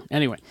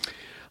 Anyway,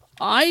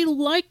 I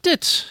liked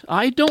it.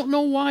 I don't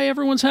know why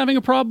everyone's having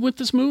a problem with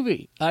this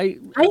movie. I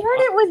heard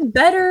it was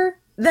better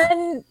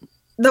than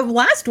the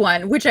last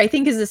one, which I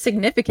think is a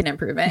significant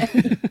improvement.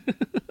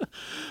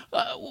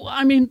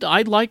 I mean,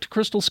 I liked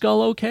Crystal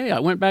Skull okay. I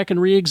went back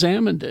and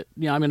re-examined it.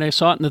 Yeah, I mean, I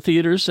saw it in the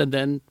theaters and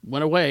then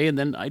went away, and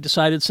then I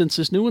decided since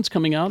this new one's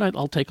coming out,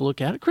 I'll take a look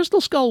at it.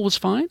 Crystal Skull was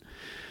fine.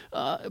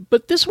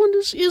 But this one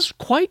is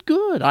quite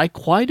good. I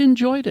quite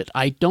enjoyed it.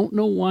 I don't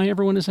know why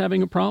everyone is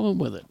having a problem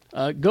with it.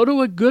 Go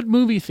to a good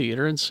movie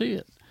theater and see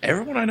it.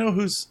 Everyone I know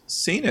who's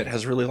seen it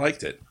has really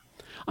liked it.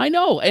 I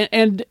know,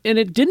 and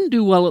it didn't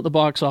do well at the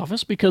box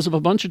office because of a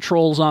bunch of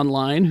trolls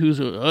online who's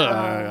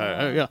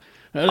yeah.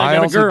 I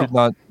also did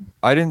not.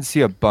 I didn't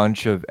see a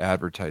bunch of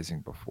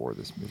advertising before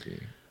this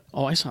movie.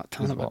 Oh, I saw a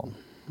ton of it.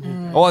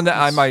 Oh, and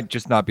I might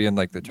just not be in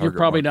like the target. You're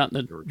probably not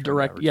in the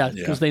direct,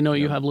 because they know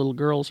you have little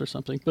girls or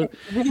something. But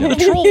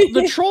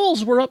the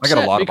trolls were upset.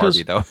 I got a lot of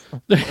Barbie though.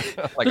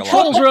 The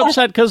trolls were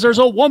upset because there's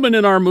a woman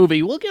in our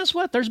movie. Well, guess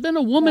what? There's been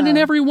a woman in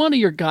every one of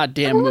your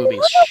goddamn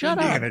movies. Shut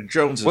up. Indiana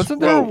Jones Wasn't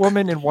there a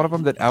woman in one of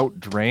them that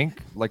outdrank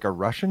like a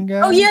Russian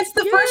guy? Oh, yes,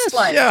 the first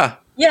one.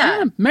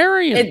 Yeah,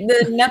 Marion.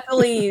 The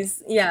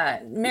Nepalese,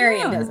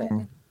 Marion does it.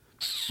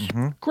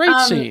 Mm-hmm. Great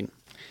scene.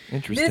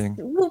 Interesting.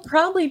 This will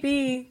probably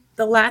be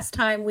the last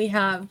time we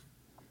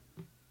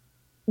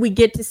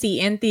get to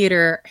see in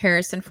theater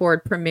Harrison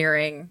Ford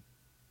premiering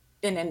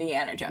in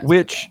Indiana Jones.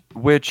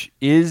 Which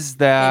is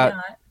that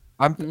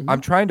Maybe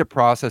I'm trying to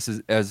process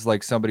as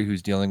like somebody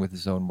who's dealing with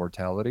his own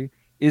mortality.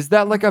 Is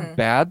that like a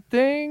bad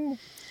thing?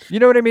 You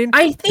know what I mean?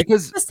 I think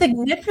it's a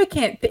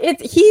significant.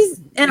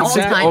 He's an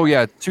all-time. Oh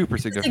yeah, super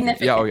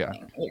significant. Yeah. Oh yeah.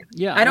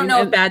 Yeah. I don't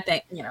know a bad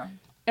thing. You know.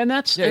 And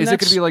that's is it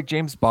going to be like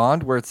James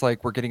Bond, where it's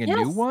like we're getting a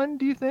new one?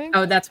 Do you think?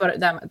 Oh, that's my.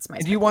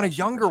 Do you want a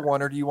younger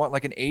one, or do you want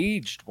like an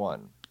aged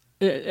one?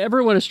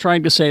 Everyone is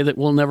trying to say that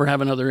we'll never have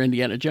another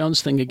Indiana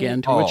Jones thing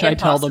again. To which I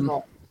tell them,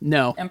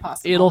 no,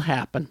 impossible. It'll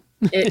happen.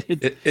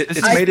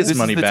 It's made its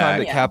money back. back.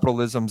 The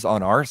capitalism's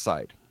on our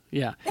side.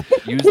 Yeah.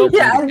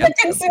 The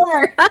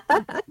consumer.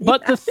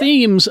 But the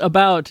themes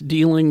about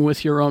dealing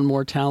with your own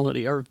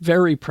mortality are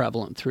very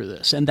prevalent through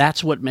this, and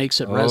that's what makes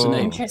it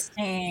resonate.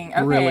 Interesting.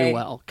 Okay. Really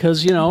well.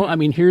 Because, I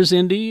mean, here's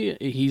Indy.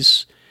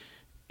 He's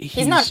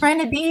not trying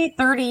to be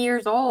 30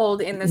 years old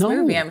in this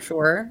movie, I'm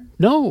sure.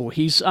 No,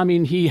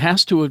 he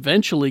has to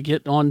eventually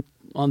get on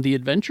the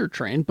adventure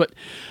train, but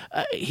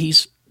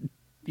he's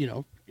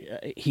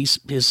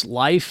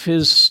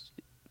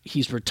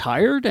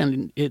retired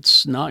and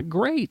it's not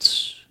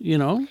great,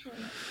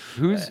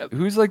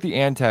 Who's like the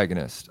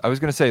antagonist? I was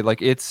gonna say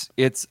like it's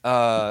Mads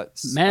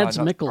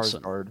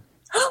Mikkelsen.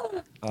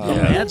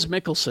 Mads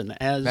Mikkelsen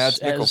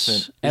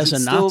as a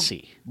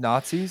Nazi.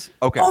 Nazis?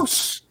 Okay. Oh,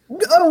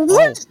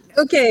 what?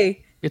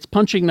 Okay. It's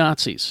punching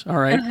Nazis, all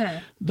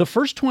right? The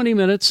first 20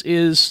 minutes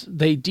is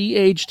they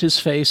de-aged his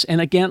face, and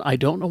again, I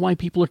don't know why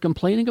people are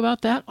complaining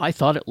about that. I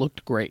thought it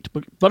looked great,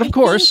 but of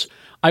course,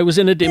 I was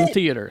in a dim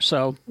theater,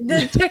 so...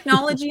 The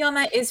technology on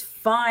that is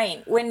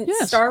fine. When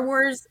Star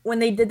Wars, when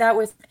they did that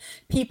with...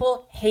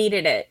 People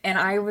hated it, and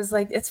I was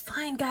like, it's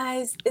fine,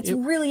 guys. It's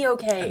really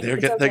okay. They're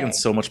getting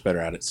so much better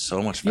at it,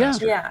 so much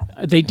faster. Yeah.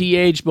 They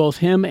de-aged both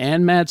him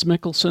and Mads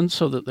Mikkelsen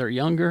so that they're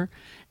younger.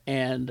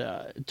 And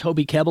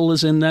Toby Kebbell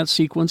is in that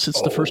sequence.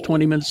 It's the first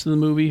 20 minutes of the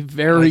movie.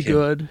 Very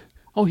good.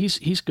 Oh,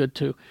 he's good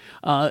too.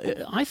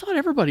 I thought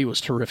everybody was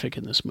terrific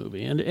in this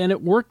movie, and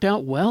it worked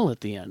out well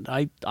at the end.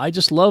 I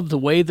just love the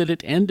way that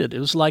it ended. It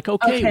was like,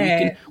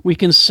 okay. we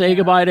can say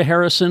goodbye to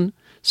Harrison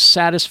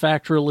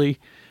satisfactorily.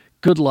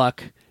 Good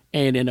luck.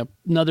 And in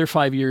another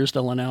 5 years,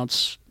 they'll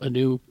announce a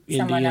new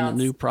Indiana, a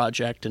new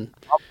project. And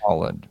Tom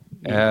Holland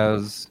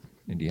as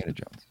Indiana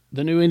Jones.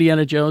 The new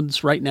Indiana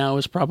Jones right now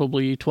is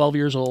probably 12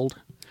 years old.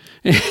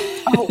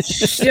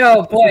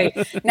 Oh boy!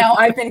 Now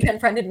I've been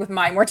confronted with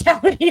my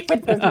mortality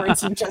with those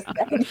words you just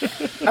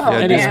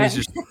said. Disney's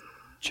just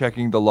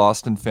checking the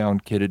Lost and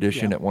Found Kid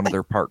edition at one of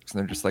their parks, and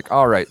they're just like,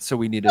 "All right, so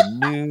we need a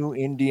new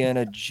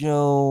Indiana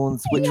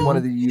Jones. Which one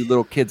of you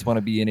little kids want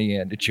to be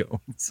Indiana Jones?"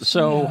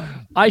 So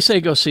I say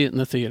go see it in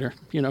the theater.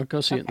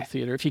 Go see it in the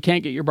theater. If you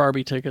can't get your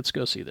Barbie tickets,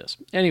 go see this.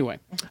 Anyway,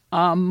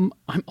 I'm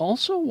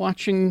also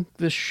watching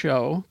this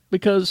show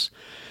because,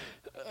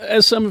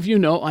 as some of you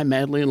know, I'm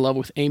madly in love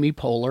with Amy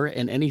Poehler,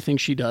 and anything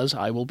she does,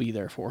 I will be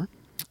there for.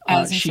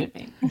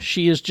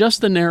 She is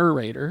just the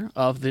narrator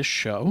of this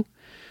show.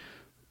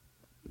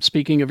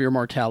 Speaking of your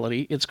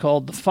mortality, it's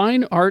called The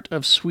Fine Art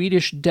of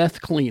Swedish Death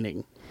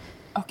Cleaning.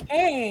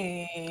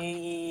 Okay.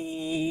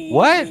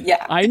 What?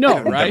 Yeah. I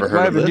know, right? Do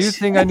I have a new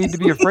thing I need to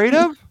be afraid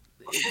of?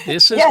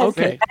 This is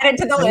okay. Add it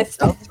to the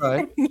list.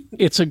 Right.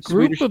 It's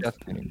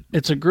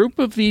a group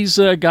of these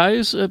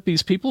guys,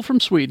 these people from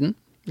Sweden.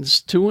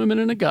 It's 2 women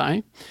and a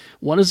guy.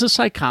 One is a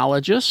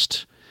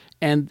psychologist,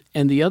 and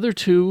the other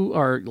 2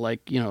 are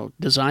like,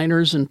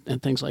 designers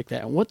and things like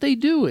that. And what they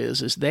do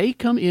is they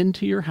come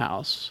into your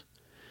house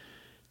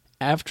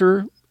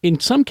in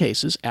some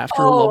cases,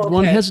 after a loved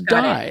one has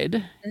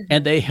died,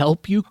 and they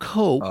help you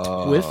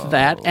cope with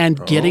that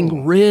and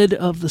getting rid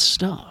of the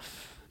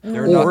stuff.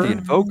 They're not the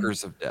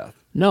invokers of death.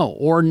 No,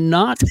 or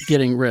not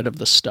getting rid of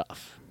the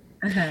stuff.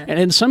 And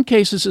in some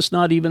cases, it's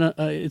not even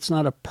it's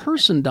not a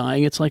person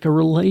dying. It's like a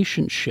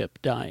relationship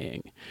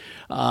dying.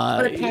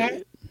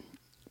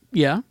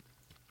 Yeah.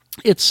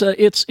 It's a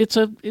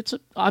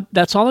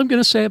that's all I'm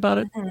going to say about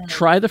it.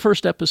 Try the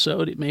first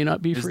episode. It may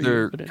not be for you. Is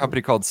there a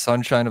company called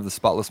Sunshine of the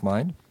Spotless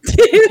Mind?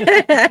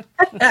 Yeah,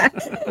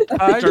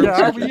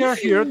 we are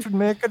here to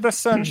make the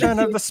sunshine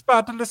of the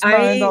spotless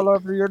mind all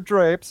over your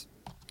drapes.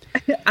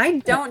 I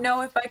don't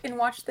know if I can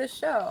watch this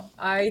show.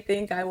 I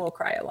think I will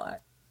cry a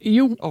lot.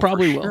 You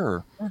probably will.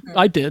 Sure.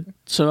 I did.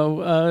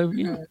 So,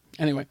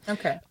 anyway.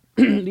 Okay.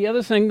 The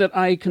other thing that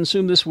I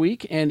consumed this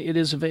week, and it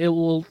is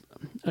available,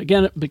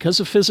 again, because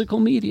of physical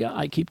media.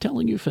 I keep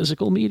telling you,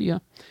 physical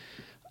media.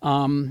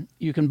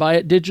 You can buy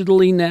it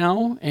digitally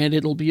now, and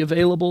it'll be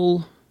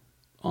available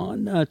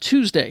on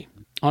Tuesday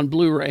on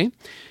Blu-ray.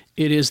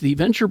 It is the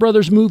Venture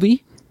Brothers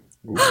movie.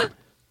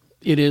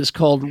 It is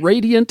called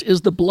Radiant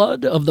is the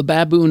Blood of the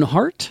Baboon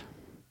Heart.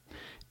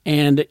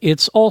 And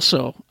it's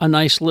also a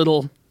nice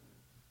little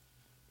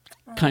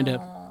kind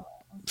of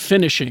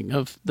finishing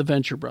of the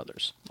Venture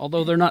Brothers.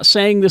 Although they're not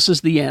saying this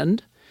is the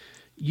end,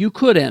 you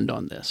could end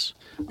on this.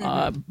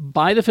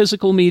 Buy the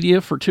physical media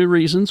for two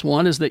reasons.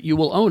 One is that you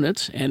will own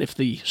it, and if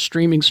the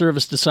streaming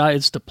service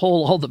decides to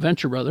pull all the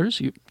Venture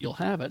Brothers, you'll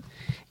have it.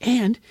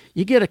 And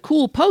you get a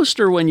cool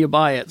poster when you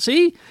buy it.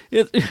 See?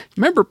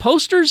 Remember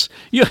posters?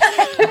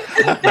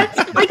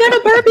 I got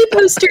a Barbie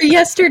poster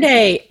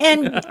yesterday,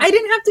 and I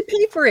didn't have to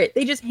pay for it.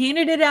 They just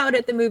handed it out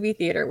at the movie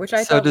theater, which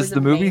I thought was So does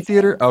the movie amazing.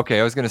 theater? Okay,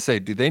 I was going to say,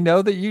 do they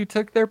know that you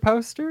took their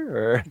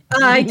poster? Or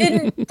I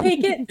didn't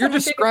take it. You're Someone took it for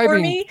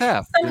describing me.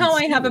 theft, Somehow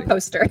I have a basically.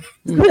 poster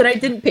that I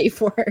didn't pay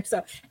for.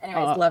 So,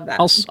 anyways, love that.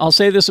 I'll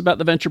say this about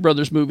the Venture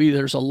Brothers movie.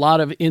 There's a lot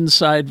of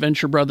inside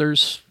Venture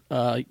Brothers.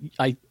 I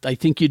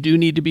think you do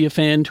need to be a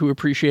fan to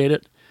appreciate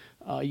it.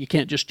 You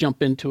can't just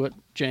jump into it,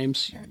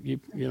 James. You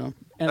know.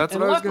 That's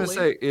what I was going to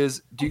say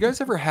is, do you guys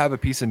ever have a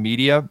piece of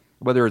media,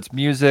 whether it's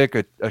music,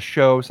 a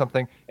show,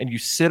 something, and you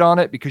sit on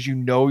it because you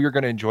know you're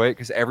going to enjoy it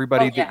because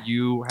everybody that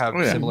you have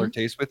similar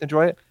taste with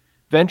enjoy it?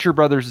 Venture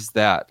Brothers is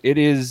that. It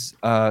is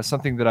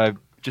something that I've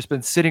just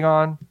been sitting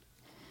on.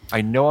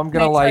 I know I'm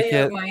going to like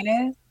it. What mine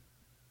is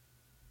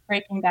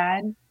Breaking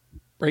Bad.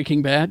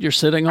 Breaking Bad, you're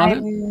sitting on I've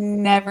it?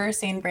 never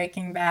seen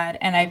Breaking Bad,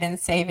 and I've been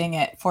saving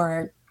it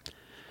for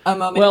a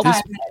moment Well, in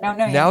time. I don't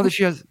know Now yet. that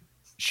she has,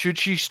 should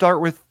she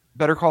start with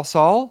Better Call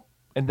Saul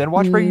and then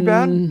watch Breaking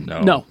Bad?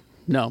 No.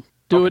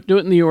 Do it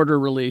in the order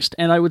released.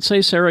 And I would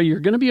say, Sarah, you're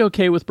going to be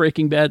okay with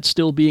Breaking Bad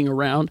still being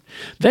around.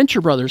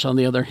 Venture Brothers, on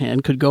the other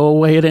hand, could go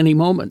away at any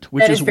moment,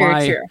 which That is is very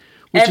why true.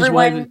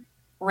 Everyone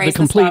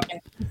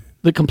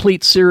the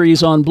complete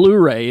series on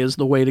Blu-ray is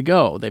the way to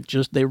go. They've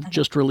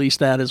just released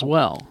that as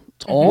well.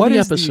 It's all What the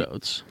is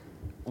episodes.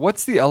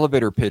 What's the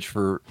elevator pitch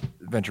for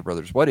Venture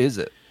Brothers? What is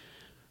it?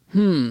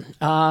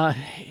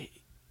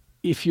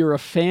 If you're a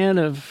fan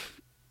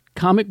of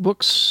comic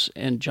books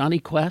and Johnny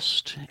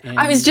Quest, and,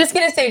 I was just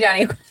gonna say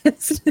Johnny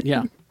Quest.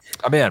 yeah,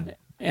 I'm in.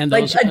 and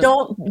Like those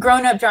adult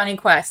grown-up Johnny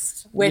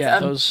Quest with Yeah,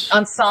 an those-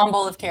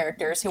 ensemble of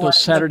characters who are those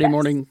Saturday the best.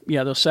 morning,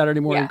 those Saturday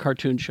morning Yeah.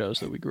 cartoon shows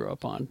that we grew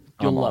up on.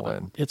 You'll I'm love all it.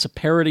 in. It's a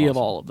parody of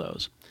all of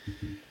those.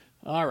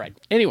 All right.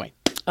 Anyway,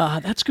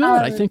 that's good.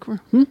 I think we're.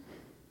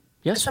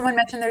 Yes. Someone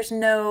mentioned there's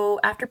no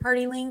after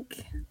party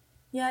link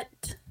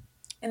yet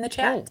in the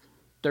chat. Oh,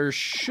 there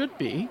should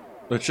be.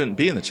 But it shouldn't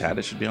be in the chat.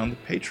 It should be on the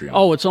Patreon.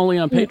 Oh, it's only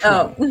on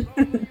Patreon. Oh,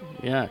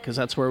 Yeah, because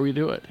that's where we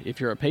do it. If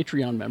you're a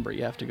Patreon member,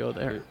 you have to go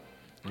there.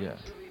 Yeah.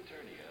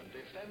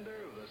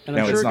 And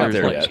No, I'm it's sure not there's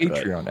there like yet.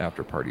 Patreon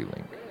after party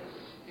link.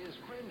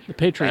 the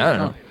Patreon. I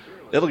don't know.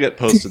 It'll get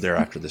posted there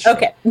after this show.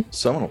 Okay.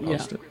 Someone will Yeah.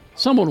 post it.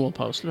 Someone will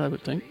post it, I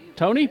would think.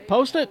 Tony,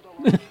 post it.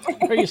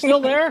 Are you still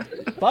there?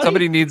 Buddy?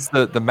 Somebody needs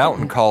the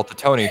mountain call to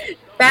Tony.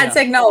 bad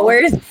signal.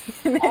 Where's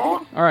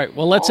All right.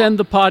 Well, let's end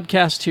the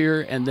podcast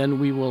here, and then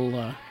we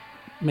will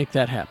make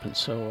that happen.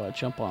 So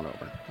jump on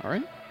over. All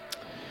right.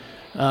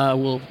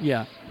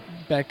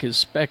 Beck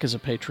is a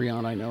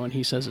Patreon, I know, and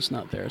he says it's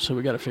not there, so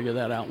we got to figure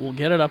that out. We'll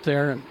get it up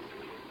there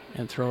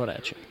and throw it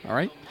at you. All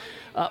right.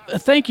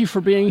 Thank you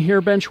for being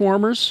here,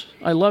 Benchwarmers.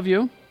 I love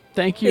you.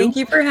 Thank you. Thank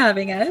you for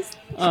having us.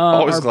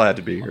 Always glad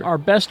to be here. Our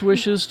best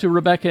wishes to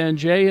Rebecca and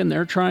Jay in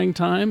their trying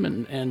time,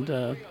 and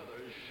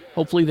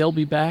hopefully they'll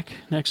be back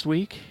next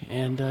week.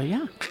 And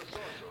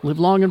live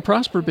long and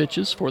prosper,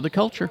 bitches, for the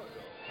culture.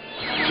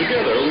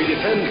 Together we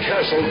defend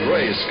Castle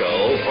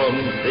Grayskull from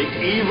the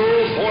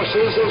evil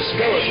forces of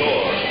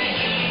Skeletor.